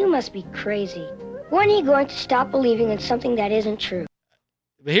crazy. You must be crazy. When are you going to stop believing in something that isn't true?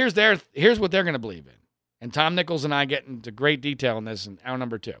 But here's what they're going to believe in. And Tom Nichols and I get into great detail in this in hour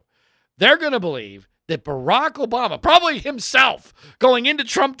number 2. They're going to believe that Barack Obama, probably himself, going into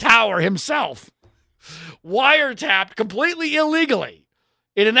Trump Tower himself, wiretapped completely illegally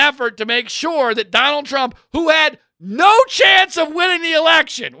in an effort to make sure that Donald Trump, who had no chance of winning the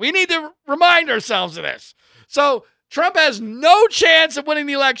election, we need to remind ourselves of this. So Trump has no chance of winning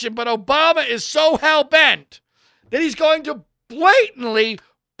the election, but Obama is so hell-bent that he's going to blatantly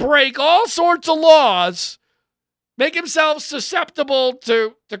break all sorts of laws, make himself susceptible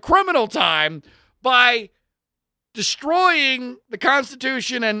to criminal time by destroying the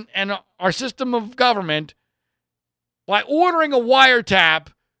Constitution and our system of government by ordering a wiretap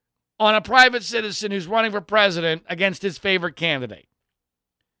on a private citizen who's running for president against his favorite candidate.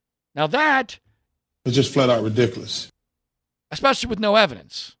 Now that is just flat out ridiculous. Especially with no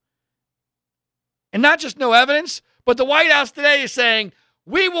evidence. And not just no evidence, but the White House today is saying,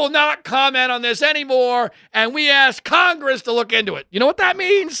 we will not comment on this anymore, and we ask Congress to look into it. You know what that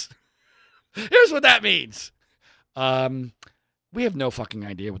means? Here's what that means. We have no fucking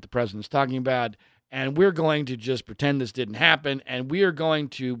idea what the president's talking about, and we're going to just pretend this didn't happen, and we are going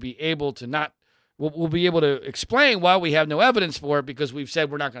to be able to we'll be able to explain why we have no evidence for it, because we've said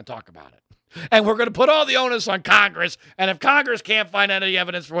we're not going to talk about it. And we're going to put all the onus on Congress, and if Congress can't find any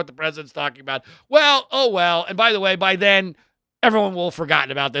evidence for what the president's talking about, well, oh well. And by the way, by then, everyone will have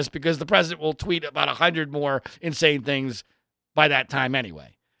forgotten about this, because the president will tweet about 100 more insane things by that time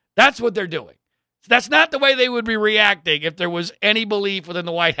anyway. That's what they're doing. That's not the way they would be reacting if there was any belief within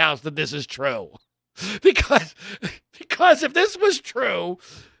the White House that this is true. Because if this was true,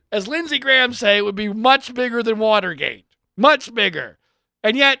 as Lindsey Graham say, it would be much bigger than Watergate. Much bigger.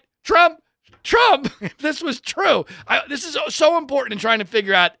 And yet, Trump, if this was true, this is so important in trying to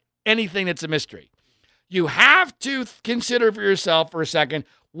figure out anything that's a mystery. You have to consider for yourself for a second,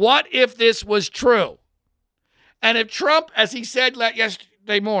 what if this was true? And if Trump, as he said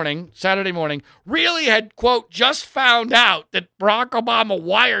Saturday morning, really had, quote, just found out that Barack Obama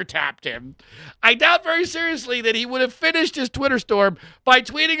wiretapped him, I doubt very seriously that he would have finished his Twitter storm by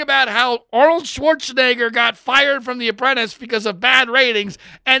tweeting about how Arnold Schwarzenegger got fired from The Apprentice because of bad ratings,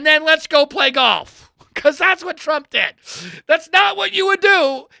 and then let's go play golf. Because that's what Trump did. That's not what you would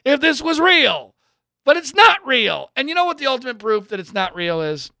do if this was real. But it's not real. And you know what the ultimate proof that it's not real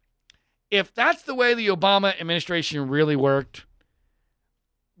is? if that's the way the Obama administration really worked,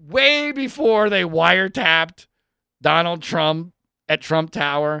 way before they wiretapped Donald Trump at Trump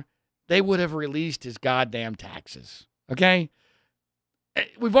Tower, they would have released his goddamn taxes. Okay?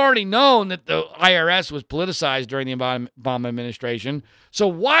 We've already known that the IRS was politicized during the Obama administration. So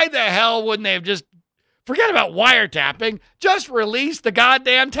why the hell wouldn't they have just, forget about wiretapping, just release the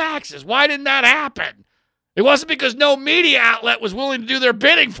goddamn taxes? Why didn't that happen? It wasn't because no media outlet was willing to do their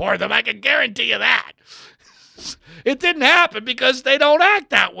bidding for them. I can guarantee you that. It didn't happen because they don't act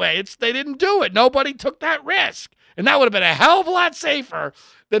that way. They didn't do it. Nobody took that risk. And that would have been a hell of a lot safer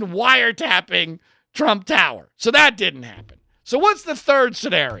than wiretapping Trump Tower. So that didn't happen. So what's the third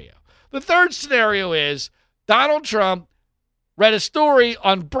scenario? The third scenario is Donald Trump read a story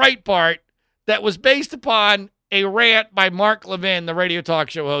on Breitbart that was based upon a rant by Mark Levin, the radio talk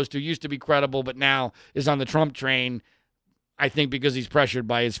show host who used to be credible but now is on the Trump train, I think because he's pressured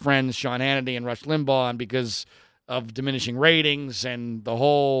by his friends Sean Hannity and Rush Limbaugh and because of diminishing ratings and the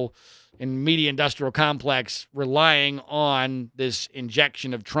whole media industrial complex relying on this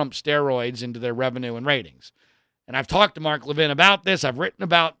injection of Trump steroids into their revenue and ratings. And I've talked to Mark Levin about this. I've written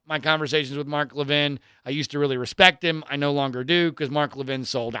about my conversations with Mark Levin. I used to really respect him. I no longer do because Mark Levin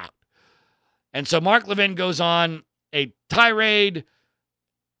sold out. And so Mark Levin goes on a tirade,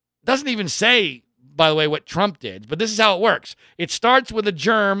 doesn't even say, by the way, what Trump did, but this is how it works. It starts with a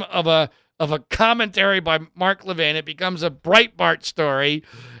germ of a commentary by Mark Levin. It becomes a Breitbart story.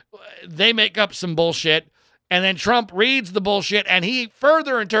 They make up some bullshit, and then Trump reads the bullshit, and he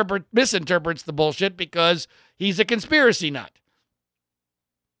further misinterprets the bullshit because he's a conspiracy nut.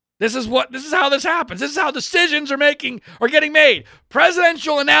 This is how this happens. This is how decisions are getting made.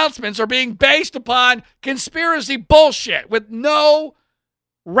 Presidential announcements are being based upon conspiracy bullshit with no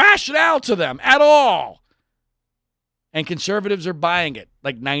rationale to them at all. And conservatives are buying it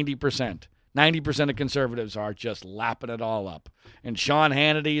like 90%. 90% of conservatives are just lapping it all up. And Sean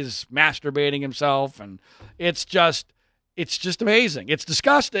Hannity is masturbating himself, and it's just amazing. It's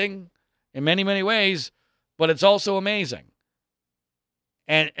disgusting in many, many ways, but it's also amazing.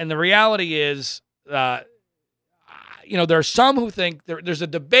 And the reality is, there are some who think there's a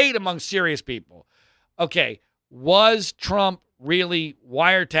debate among serious people. Okay, was Trump really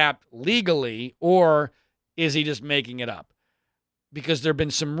wiretapped legally, or is he just making it up? Because there have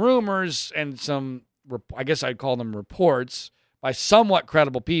been some rumors and some, I guess I'd call them reports, by somewhat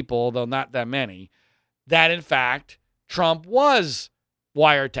credible people, though not that many, that in fact Trump was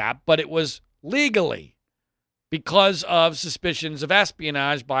wiretapped, but it was legally, because of suspicions of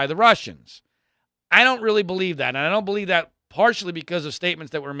espionage by the Russians. I don't really believe that. And I don't believe that partially because of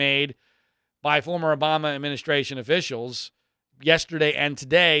statements that were made by former Obama administration officials yesterday and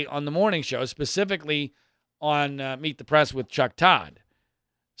today on the morning show, specifically on Meet the Press with Chuck Todd.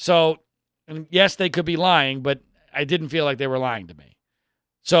 So, and yes, they could be lying, but I didn't feel like they were lying to me.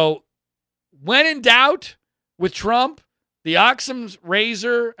 So, when in doubt with Trump, the Occam's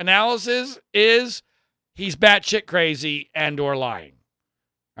razor analysis is he's batshit crazy and or lying.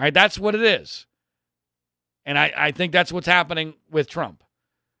 All right, that's what it is. And I think that's what's happening with Trump.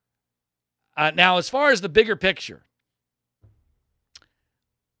 Now, as far as the bigger picture,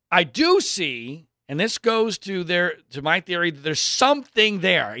 I do see, and this goes to my theory, that there's something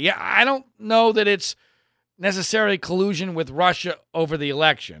there. Yeah, I don't know that it's necessarily collusion with Russia over the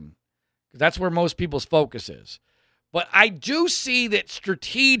election, because that's where most people's focus is. But I do see that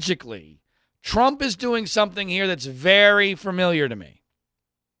strategically, Trump is doing something here that's very familiar to me.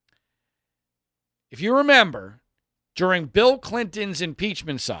 If you remember, during Bill Clinton's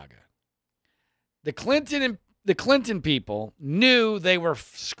impeachment saga, the Clinton people knew they were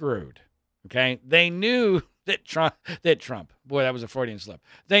screwed. Okay? They knew that Trump, boy, that was a Freudian slip.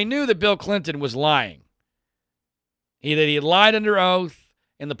 They knew that Bill Clinton was lying. That he had lied under oath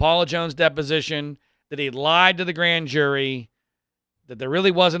in the Paula Jones deposition, that he had lied to the grand jury, that there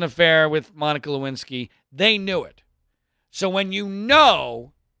really was an affair with Monica Lewinsky. They knew it. So when you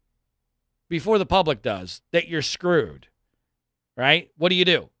know, before the public does, that you're screwed, right? What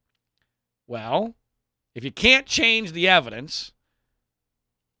do? Well, if you can't change the evidence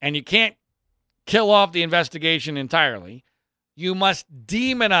and you can't kill off the investigation entirely, you must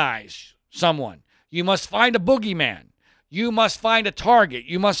demonize someone. You must find a boogeyman. You must find a target.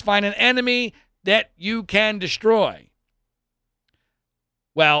 You must find an enemy that you can destroy.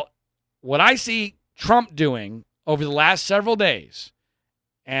 Well, what I see Trump doing over the last several days,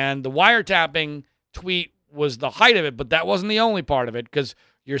 and the wiretapping tweet was the height of it, but that wasn't the only part of it, because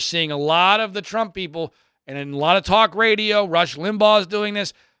you're seeing a lot of the Trump people, and in a lot of talk radio, Rush Limbaugh is doing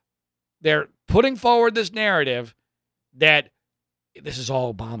this. They're putting forward this narrative that this is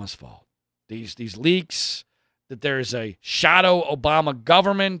all Obama's fault. these leaks, that there's a shadow Obama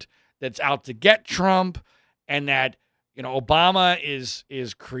government that's out to get Trump, and that Obama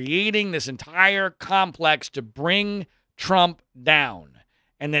is creating this entire complex to bring Trump down.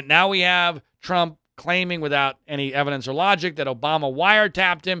 And that now we have Trump claiming without any evidence or logic that Obama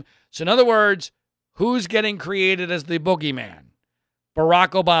wiretapped him. So in other words, who's getting created as the boogeyman?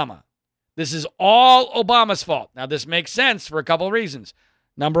 Barack Obama. This is all Obama's fault. Now, this makes sense for a couple of reasons.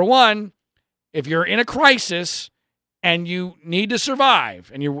 Number one, if you're in a crisis and you need to survive,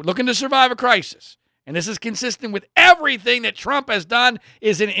 and you're looking to survive a crisis, and this is consistent with everything that Trump has done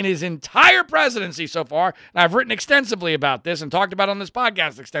in his entire presidency so far, and I've written extensively about this and talked about it on this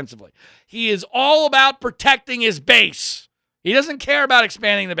podcast extensively. He is all about protecting his base. He doesn't care about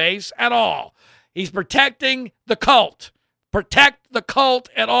expanding the base at all. He's protecting the cult. Protect the cult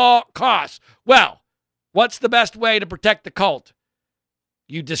at all costs. Well, what's the best way to protect the cult?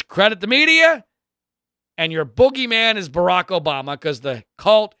 You discredit the media, and your boogeyman is Barack Obama because the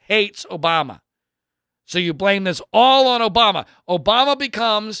cult hates Obama. So you blame this all on Obama. Obama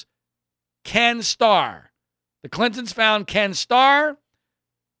becomes Ken Starr. The Clintons found Ken Starr,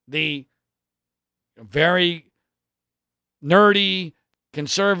 the very nerdy,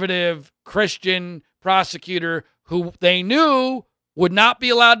 conservative, Christian prosecutor who they knew would not be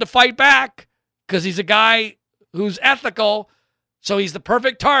allowed to fight back because he's a guy who's ethical, so he's the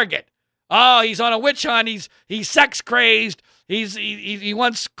perfect target. Oh, he's on a witch hunt. He's sex crazed. He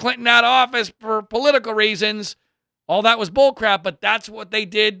wants Clinton out of office for political reasons. All that was bullcrap, but that's what they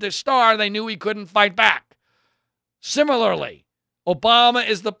did to Starr. They knew he couldn't fight back. Similarly, Obama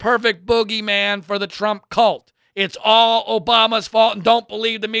is the perfect boogeyman for the Trump cult. It's all Obama's fault, and don't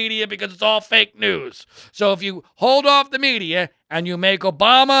believe the media because it's all fake news. So if you hold off the media and you make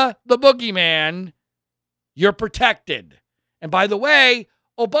Obama the boogeyman, you're protected. And by the way,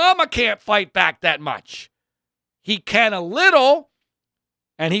 Obama can't fight back that much. He can a little,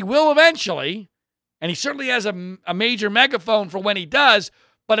 and he will eventually, and he certainly has a major megaphone for when he does,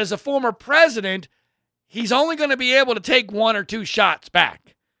 but as a former president, he's only going to be able to take one or two shots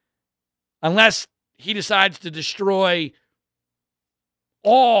back unless he decides to destroy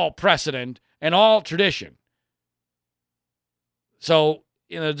all precedent and all tradition. So,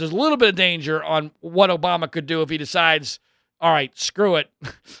 there's a little bit of danger on what Obama could do if he decides, all right, screw it.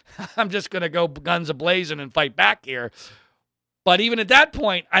 I'm just going to go guns a-blazing and fight back here. But even at that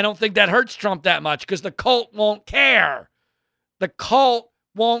point, I don't think that hurts Trump that much because the cult won't care. The cult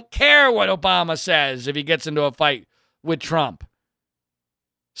won't care what Obama says if he gets into a fight with Trump.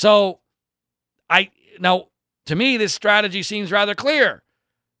 So, to me, this strategy seems rather clear.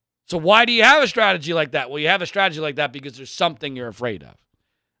 So why do you have a strategy like that? Well, you have a strategy like that because there's something you're afraid of.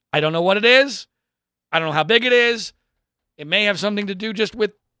 I don't know what it is. I don't know how big it is. It may have something to do just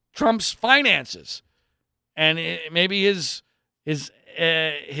with Trump's finances and maybe his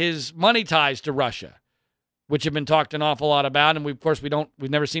money ties to Russia, which have been talked an awful lot about. And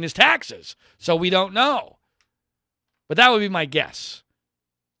we've never seen his taxes, so we don't know. But that would be my guess.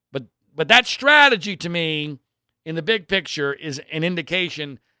 But that strategy to me, in the big picture, is an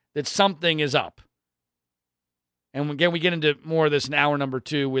indication that something is up. And again, we get into more of this in hour number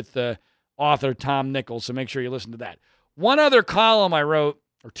 2 with author Tom Nichols, so make sure you listen to that. One other column I wrote,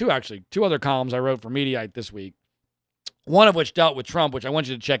 or two other columns I wrote for Mediaite this week, one of which dealt with Trump, which I want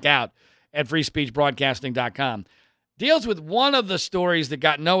you to check out at freespeechbroadcasting.com, deals with one of the stories that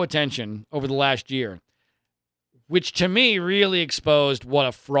got no attention over the last year, which to me really exposed what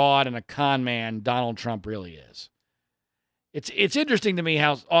a fraud and a con man Donald Trump really is. It's interesting to me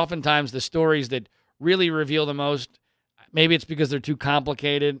how oftentimes the stories that really reveal the most, maybe it's because they're too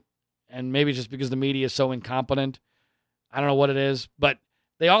complicated, and maybe it's just because the media is so incompetent. I don't know what it is, but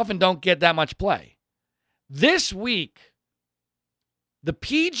they often don't get that much play. This week, the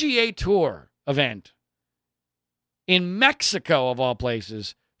PGA Tour event in Mexico, of all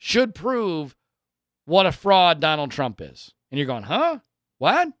places, should prove what a fraud Donald Trump is. And you're going, huh?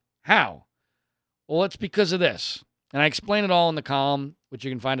 What? How? Well, it's because of this. And I explain it all in the column, which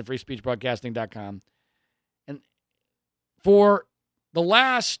you can find at freespeechbroadcasting.com. And for the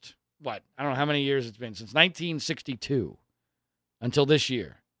last, I don't know how many years it's been, since 1962 until this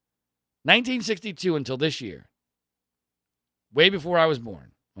year. 1962 until this year. Way before I was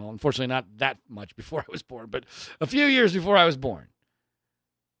born. Well, unfortunately, not that much before I was born, but a few years before I was born.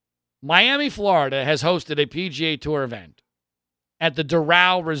 Miami, Florida has hosted a PGA Tour event at the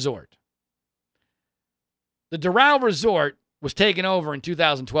Doral Resort. The Doral Resort was taken over in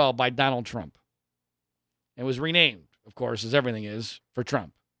 2012 by Donald Trump. It was renamed, of course, as everything is, for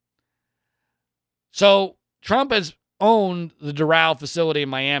Trump. So Trump has owned the Doral facility in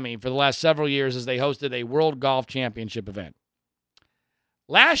Miami for the last several years as they hosted a World Golf Championship event.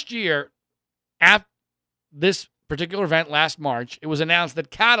 Last year, at this particular event last March, it was announced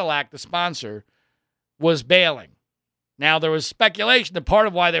that Cadillac, the sponsor, was bailing. Now, there was speculation that part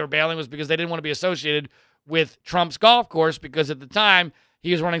of why they were bailing was because they didn't want to be associated with Trump's golf course, because at the time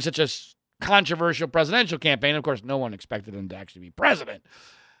he was running such a controversial presidential campaign. Of course, no one expected him to actually be president.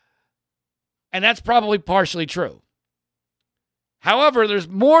 And that's probably partially true. However, there's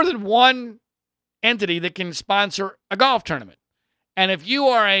more than one entity that can sponsor a golf tournament. And if you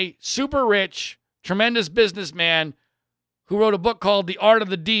are a super rich, tremendous businessman who wrote a book called The Art of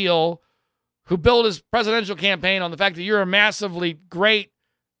the Deal, who built his presidential campaign on the fact that you're a massively great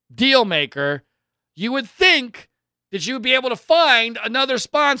deal maker, you would think that you would be able to find another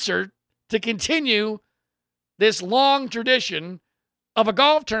sponsor to continue this long tradition of a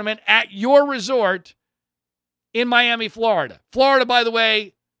golf tournament at your resort in Miami, Florida. Florida, by the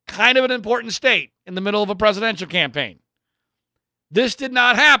way, kind of an important state in the middle of a presidential campaign. This did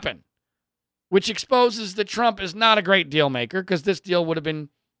not happen, which exposes that Trump is not a great deal maker, because this deal would have been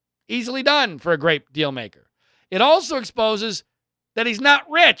easily done for a great deal maker. It also exposes that he's not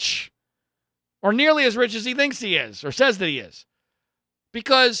rich, or nearly as rich as he thinks he is, or says that he is.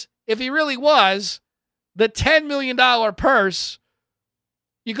 Because if he really was, the $10 million purse,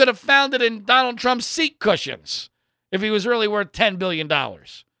 you could have found it in Donald Trump's seat cushions if he was really worth $10 billion.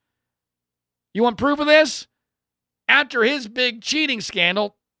 You want proof of this? After his big cheating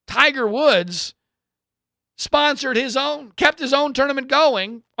scandal, Tiger Woods kept his own tournament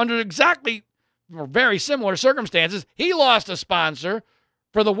going under exactly very similar circumstances. He lost a sponsor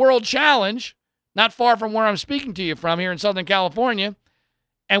for the World Challenge, not far from where I'm speaking to you from here in Southern California.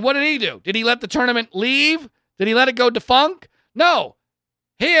 And what did he do? Did he let the tournament leave? Did he let it go defunct? No.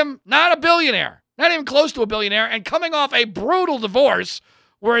 Him, not a billionaire, not even close to a billionaire, and coming off a brutal divorce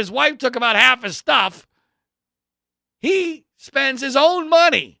where his wife took about half his stuff, he spends his own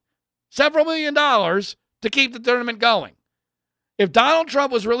money, several $1 million, to keep the tournament going. If Donald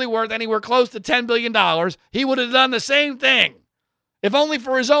Trump was really worth anywhere close to $10 billion, he would have done the same thing, if only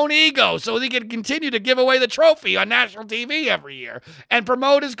for his own ego, so he could continue to give away the trophy on national TV every year and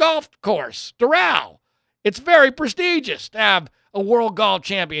promote his golf course, Doral. It's very prestigious to have a World Golf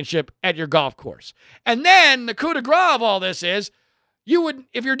Championship at your golf course. And then the coup de grace of all this is,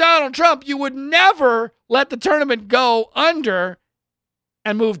 if you're Donald Trump, you would never let the tournament go under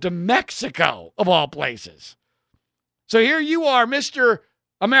and move to Mexico, of all places. So here you are, Mr.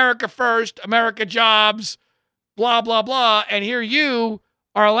 America First, America Jobs, blah, blah, blah, and here you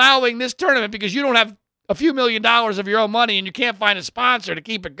are allowing this tournament, because you don't have a few $1 million of your own money and you can't find a sponsor to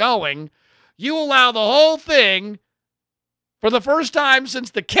keep it going. You allow the whole thing, for the first time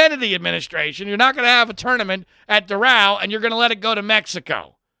since the Kennedy administration, you're not going to have a tournament at Doral, and you're going to let it go to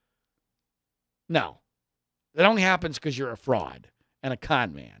Mexico. No. That only happens because you're a fraud and a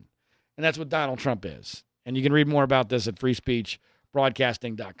con man. And that's what Donald Trump is. And you can read more about this at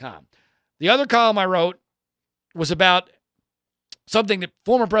freespeechbroadcasting.com. The other column I wrote was about something that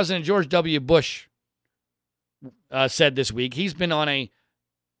former President George W. Bush said this week. He's been on an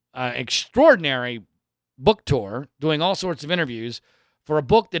extraordinary book tour, doing all sorts of interviews for a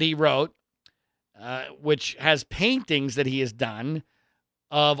book that he wrote, which has paintings that he has done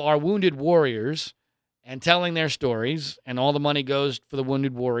of our wounded warriors and telling their stories, and all the money goes for the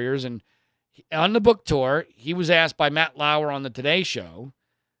wounded warriors. And on the book tour, he was asked by Matt Lauer on the Today Show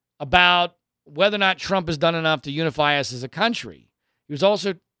about whether or not Trump has done enough to unify us as a country. He was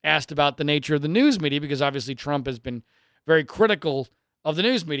also asked about the nature of the news media, because obviously Trump has been very critical of the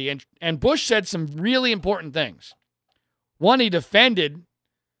news media. And Bush said some really important things. One, he defended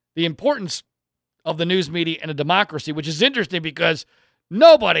the importance of the news media in a democracy, which is interesting because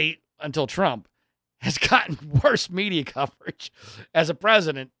nobody, until Trump, has gotten worse media coverage as a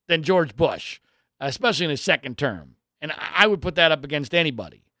president than George Bush, especially in his second term. And I would put that up against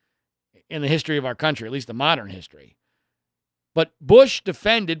anybody in the history of our country, at least the modern history. But Bush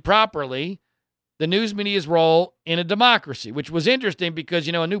defended properly the news media's role in a democracy, which was interesting because,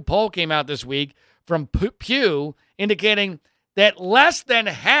 a new poll came out this week from Pew indicating that less than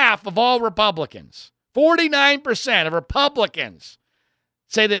half of all Republicans, 49% of Republicans,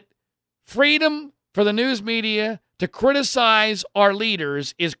 say that freedom for the news media to criticize our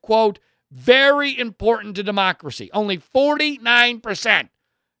leaders is, quote, very important to democracy. Only 49%,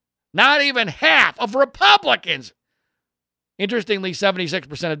 not even half of Republicans. Interestingly,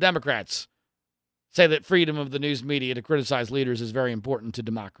 76% of Democrats say that freedom of the news media to criticize leaders is very important to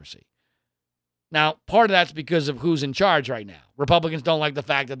democracy. Now, part of that's because of who's in charge right now. Republicans don't like the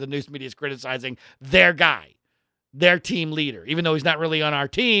fact that the news media is criticizing their guy. their team leader, even though he's not really on our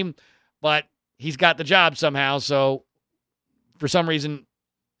team, but he's got the job somehow. So for some reason,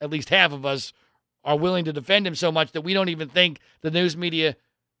 at least half of us are willing to defend him so much that we don't even think the news media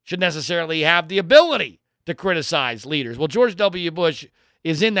should necessarily have the ability to criticize leaders. Well, George W. Bush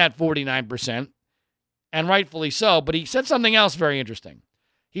is in that 49%, and rightfully so, but he said something else very interesting.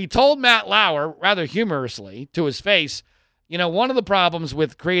 He told Matt Lauer, rather humorously, to his face, one of the problems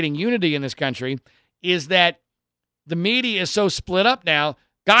with creating unity in this country is that the media is so split up now,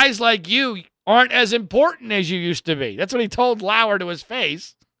 guys like you aren't as important as you used to be. That's what he told Lauer to his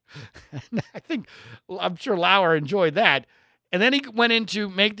face. I'm sure Lauer enjoyed that. And then he went in to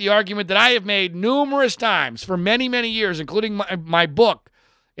make the argument that I have made numerous times for many, many years, including my book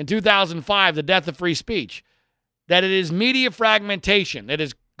in 2005, The Death of Free Speech, that it is media fragmentation that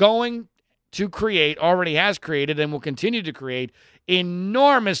is going to create, already has created, and will continue to create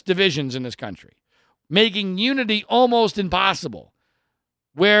enormous divisions in this country, making unity almost impossible,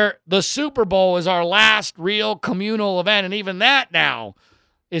 where the Super Bowl is our last real communal event, and even that now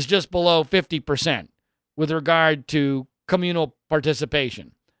is just below 50% with regard to communal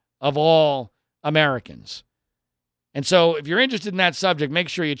participation of all Americans. And so if you're interested in that subject, make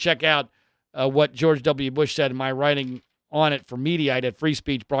sure you check out what George W. Bush said in my writing on it for Mediaite at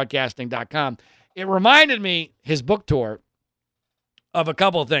freespeechbroadcasting.com. It reminded me, his book tour, of a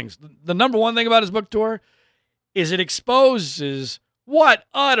couple of things. The number one thing about his book tour is it exposes what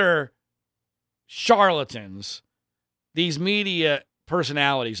utter charlatans these media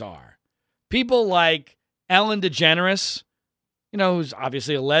personalities are. People like Ellen DeGeneres, who's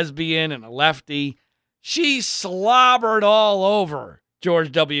obviously a lesbian and a lefty. She slobbered all over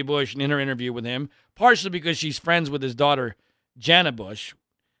George W. Bush in her interview with him, partially because she's friends with his daughter, Jenna Bush.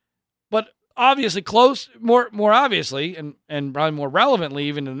 But obviously more obviously, and probably more relevantly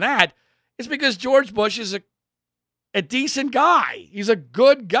even than that, it's because George Bush is a decent guy. He's a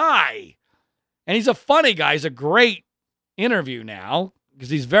good guy. And he's a funny guy. He's a great interview now because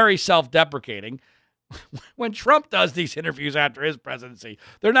he's very self-deprecating. When Trump does these interviews after his presidency,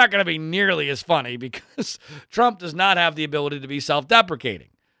 they're not going to be nearly as funny because Trump does not have the ability to be self-deprecating.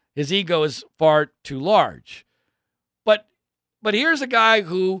 His ego is far too large. But here's a guy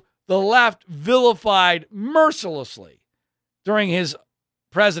who the left vilified mercilessly during his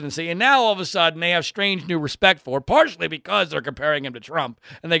presidency, and now all of a sudden they have strange new respect for, partially because they're comparing him to Trump,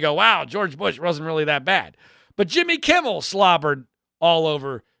 and they go, wow, George Bush wasn't really that bad. But Jimmy Kimmel slobbered all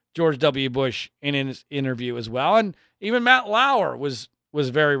over George W. Bush in his interview as well. And even Matt Lauer was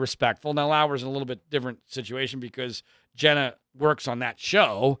very respectful. Now, Lauer's in a little bit different situation because Jenna works on that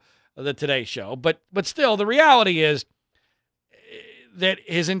show, the Today Show. But still, the reality is that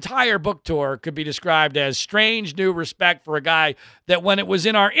his entire book tour could be described as strange new respect for a guy that when it was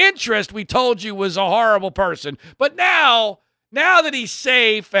in our interest, we told you was a horrible person. But now that he's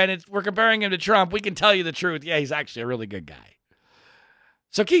safe and we're comparing him to Trump, we can tell you the truth. Yeah, he's actually a really good guy.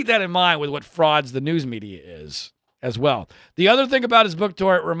 So keep that in mind with what frauds the news media is as well. The other thing about his book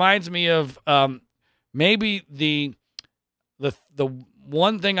tour, it reminds me of maybe the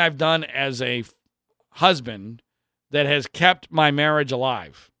one thing I've done as a husband that has kept my marriage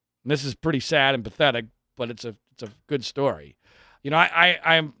alive. And this is pretty sad and pathetic, but it's a good story.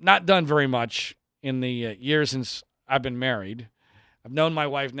 I'm not done very much in the years since I've been married. I've known my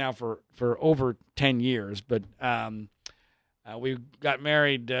wife now for over 10 years, but we got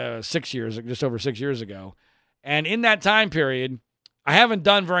married just over 6 years ago. And in that time period, I haven't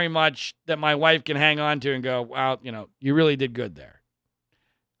done very much that my wife can hang on to and go, wow, you really did good there.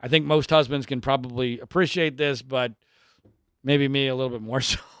 I think most husbands can probably appreciate this, but maybe me a little bit more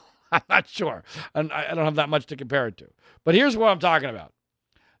so. I'm not sure. I don't have that much to compare it to. But here's what I'm talking about.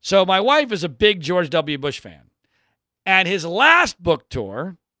 So my wife is a big George W. Bush fan. And his last book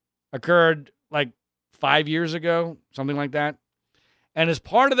tour occurred like 5 years ago, something like that. And as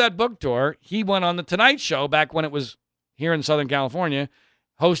part of that book tour, he went on The Tonight Show back when it was here in Southern California,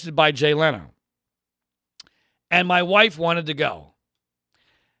 hosted by Jay Leno. And my wife wanted to go.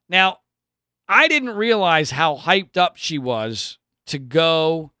 Now, I didn't realize how hyped up she was to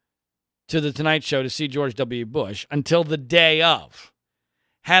go to The Tonight Show to see George W. Bush until the day of.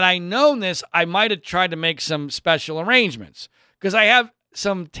 Had I known this, I might have tried to make some special arrangements because I have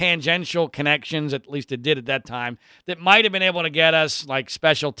some tangential connections, at least it did at that time, that might have been able to get us like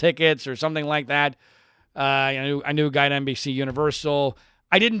special tickets or something like that. I knew a guy at NBC Universal.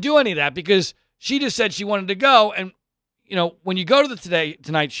 I didn't do any of that because she just said she wanted to go. And, when you go to the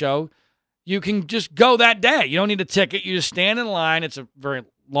Tonight Show, you can just go that day. You don't need a ticket. You just stand in line. It's a very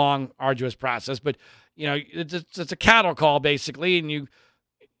long, arduous process, but, it's a cattle call basically. And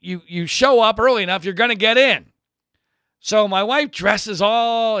you show up early enough, you're going to get in. So my wife dresses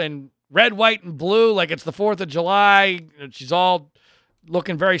all in red, white, and blue like it's the 4th of July. She's all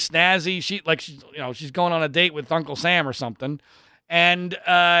looking very snazzy. She's going on a date with Uncle Sam or something. And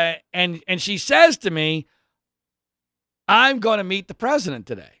she says to me, I'm going to meet the president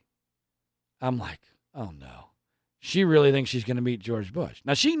today. I'm like, oh no. She really thinks she's going to meet George Bush.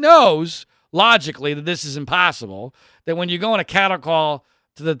 Now she knows logically that this is impossible, that when you go on a cattle call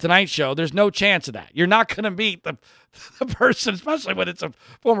to the Tonight Show, there's no chance of that. You're not going to meet the person, especially when it's a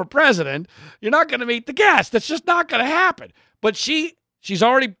former president. You're not going to meet the guest. That's just not going to happen. But she's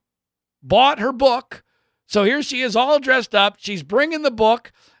already bought her book. So here she is all dressed up. She's bringing the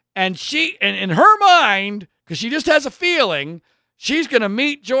book, and in her mind, because she just has a feeling, she's going to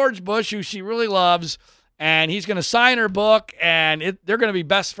meet George Bush, who she really loves, and he's going to sign her book, and they're going to be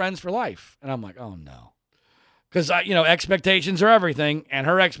best friends for life. And I'm like, oh no. Because, expectations are everything, and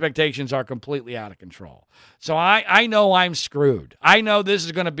her expectations are completely out of control. So I know I'm screwed. I know this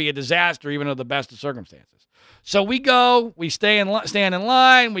is going to be a disaster, even under the best of circumstances. So we stand in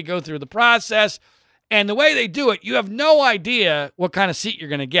line, we go through the process, and the way they do it, you have no idea what kind of seat you're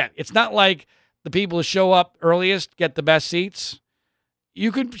going to get. It's not like the people who show up earliest get the best seats.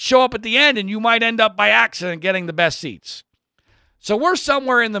 You could show up at the end, and you might end up by accident getting the best seats. So we're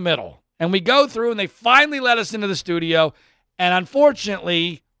somewhere in the middle. And we go through, and they finally let us into the studio. And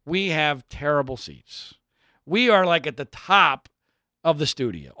unfortunately, we have terrible seats. We are like at the top of the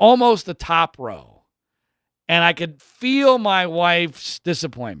studio, almost the top row. And I could feel my wife's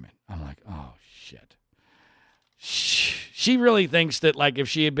disappointment. I'm like, oh, shit. She really thinks that, like, if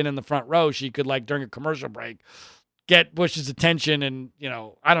she had been in the front row, she could, like, during a commercial break, get Bush's attention. And,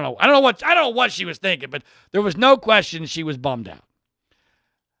 I don't know what she was thinking, but there was no question she was bummed out.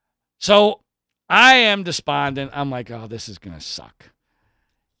 So I am despondent. I'm like, oh, this is going to suck.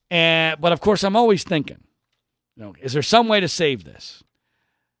 But, of course, I'm always thinking, is there some way to save this?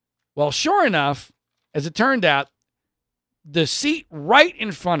 Well, sure enough, as it turned out, the seat right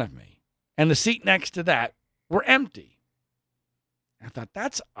in front of me and the seat next to that were empty. I thought,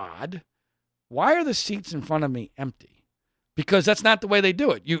 that's odd. Why are the seats in front of me empty? Because that's not the way they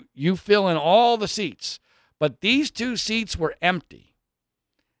do it. You fill in all the seats. But these two seats were empty.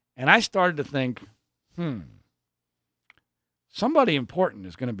 And I started to think, somebody important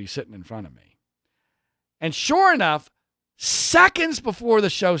is going to be sitting in front of me. And sure enough, seconds before the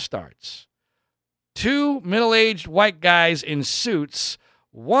show starts, two middle-aged white guys in suits,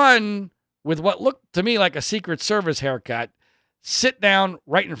 one with what looked to me like a Secret Service haircut, sit down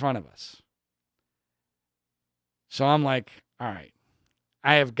right in front of us. So I'm like, all right,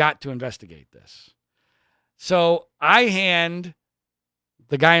 I have got to investigate this. So I hand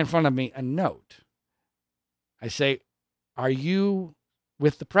the guy in front of me a note. I say, are you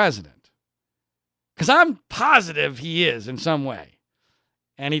with the president? Because I'm positive he is in some way.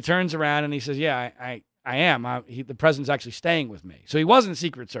 And he turns around and he says, yeah, I am. The president's actually staying with me. So he wasn't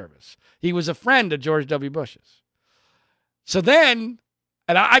Secret Service. He was a friend of George W. Bush's. So then,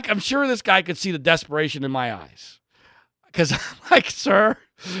 and I'm sure this guy could see the desperation in my eyes. Because I'm like, sir,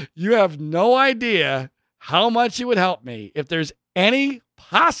 you have no idea how much it would help me if there's any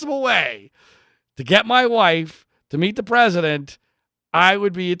possible way to get my wife to meet the president. I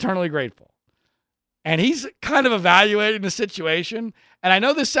would be eternally grateful. And he's kind of evaluating the situation. And I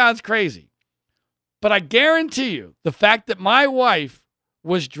know this sounds crazy, but I guarantee you the fact that my wife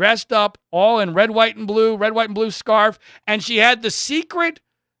was dressed up all in red, white, and blue scarf, and she had the secret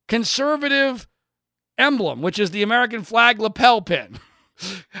conservative emblem, which is the American flag lapel pin.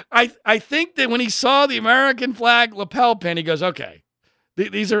 I think that when he saw the American flag lapel pin, he goes, okay,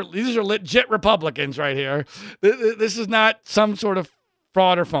 these are legit Republicans right here. This is not some sort of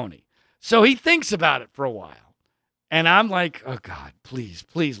fraud or phony. So he thinks about it for a while. And I'm like, oh, God, please,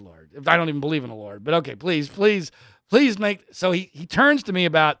 Lord. I don't even believe in the Lord, but okay, please make. So he turns to me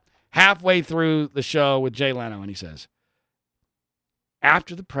about halfway through the show with Jay Leno, and he says,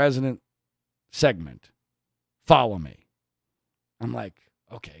 after the president segment, follow me. I'm like,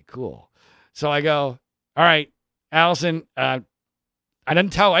 okay, cool. So I go, all right, Allison, I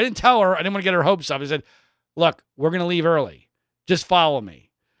didn't tell her. I didn't want to get her hopes up. I said, look, we're going to leave early. Just follow me.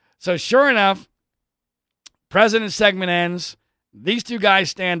 So sure enough, president segment ends. These two guys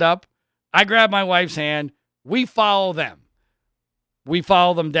stand up. I grab my wife's hand. We follow them. We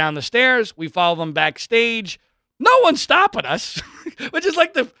follow them down the stairs. We follow them backstage. No one's stopping us, which is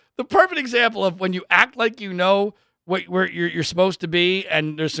like the perfect example of when you act like you know where you're supposed to be,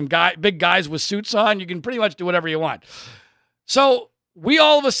 and there's some big guys with suits on. You can pretty much do whatever you want. So we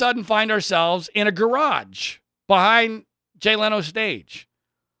all of a sudden find ourselves in a garage behind Jay Leno's stage.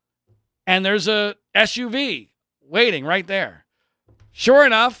 And there's a SUV waiting right there. Sure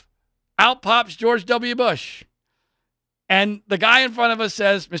enough, out pops George W. Bush. And the guy in front of us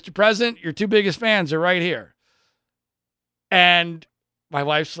says, Mr. President, your two biggest fans are right here. And my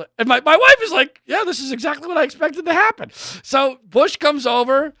wife is like, yeah, this is exactly what I expected to happen. So Bush comes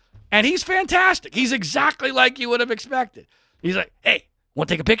over, and he's fantastic. He's exactly like you would have expected. He's like, hey, want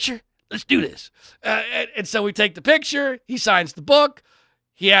to take a picture? Let's do this. And so we take the picture. He signs the book.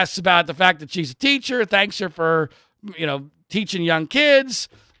 He asks about the fact that she's a teacher, thanks her for, teaching young kids,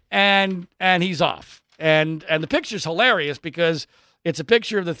 and he's off. And the picture's hilarious because it's a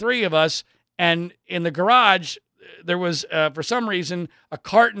picture of the three of us, and in the garage, there was, for some reason, a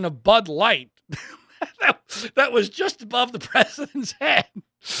carton of Bud Light that was just above the president's head.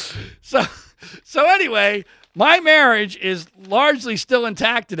 So anyway, my marriage is largely still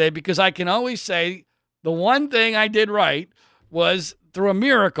intact today because I can always say the one thing I did right was, through a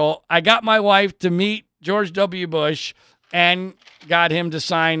miracle, I got my wife to meet George W. Bush and got him to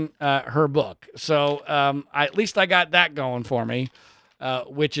sign her book. So at least I got that going for me,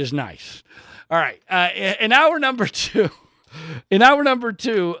 which is nice. All right. In hour number two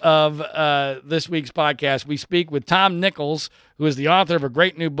of this week's podcast, we speak with Tom Nichols, who is the author of a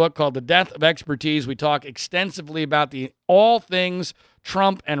great new book called The Death of Expertise. We talk extensively about all things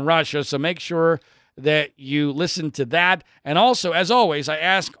Trump and Russia, so make sure that you listen to that. And also, as always, I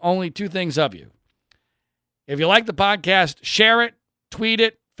ask only two things of you. If you like the podcast, share it, tweet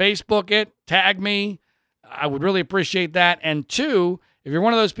it, Facebook it, tag me. I would really appreciate that. And two, if you're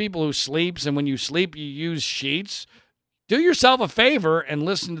one of those people who sleeps and when you sleep you use sheets, do yourself a favor and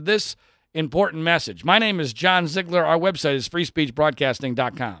listen to this important message. My name is John Ziegler. Our website is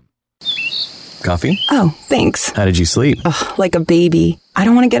freespeechbroadcasting.com. Coffee? Oh, thanks. How did you sleep? Ugh, like a baby. I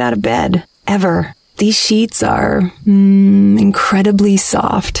don't want to get out of bed. Ever. These sheets are incredibly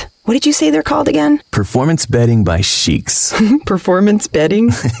soft. What did you say they're called again? Performance bedding by Sheiks. Performance bedding?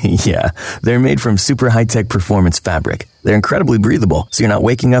 Yeah, they're made from super high-tech performance fabric. They're incredibly breathable, so you're not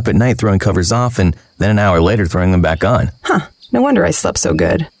waking up at night throwing covers off and then an hour later throwing them back on. Huh, no wonder I slept so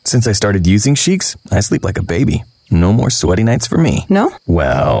good. Since I started using Sheiks, I sleep like a baby. No more sweaty nights for me. No?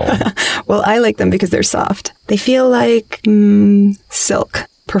 Well... Well, I like them because they're soft. They feel like, silk.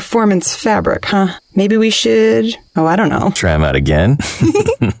 Performance fabric, huh? Maybe we should... Oh, I don't know. Try them out again?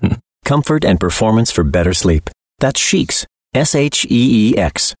 Comfort and performance for better sleep. That's Sheiks.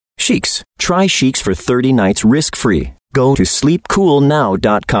 S-H-E-E-X. Sheiks. Try Sheiks for 30 nights risk-free. Go to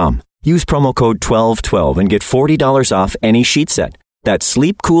sleepcoolnow.com. Use promo code 1212 and get $40 off any sheet set. That's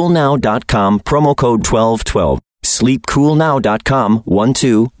sleepcoolnow.com, promo code 1212. Sleepcoolnow.com,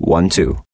 1212.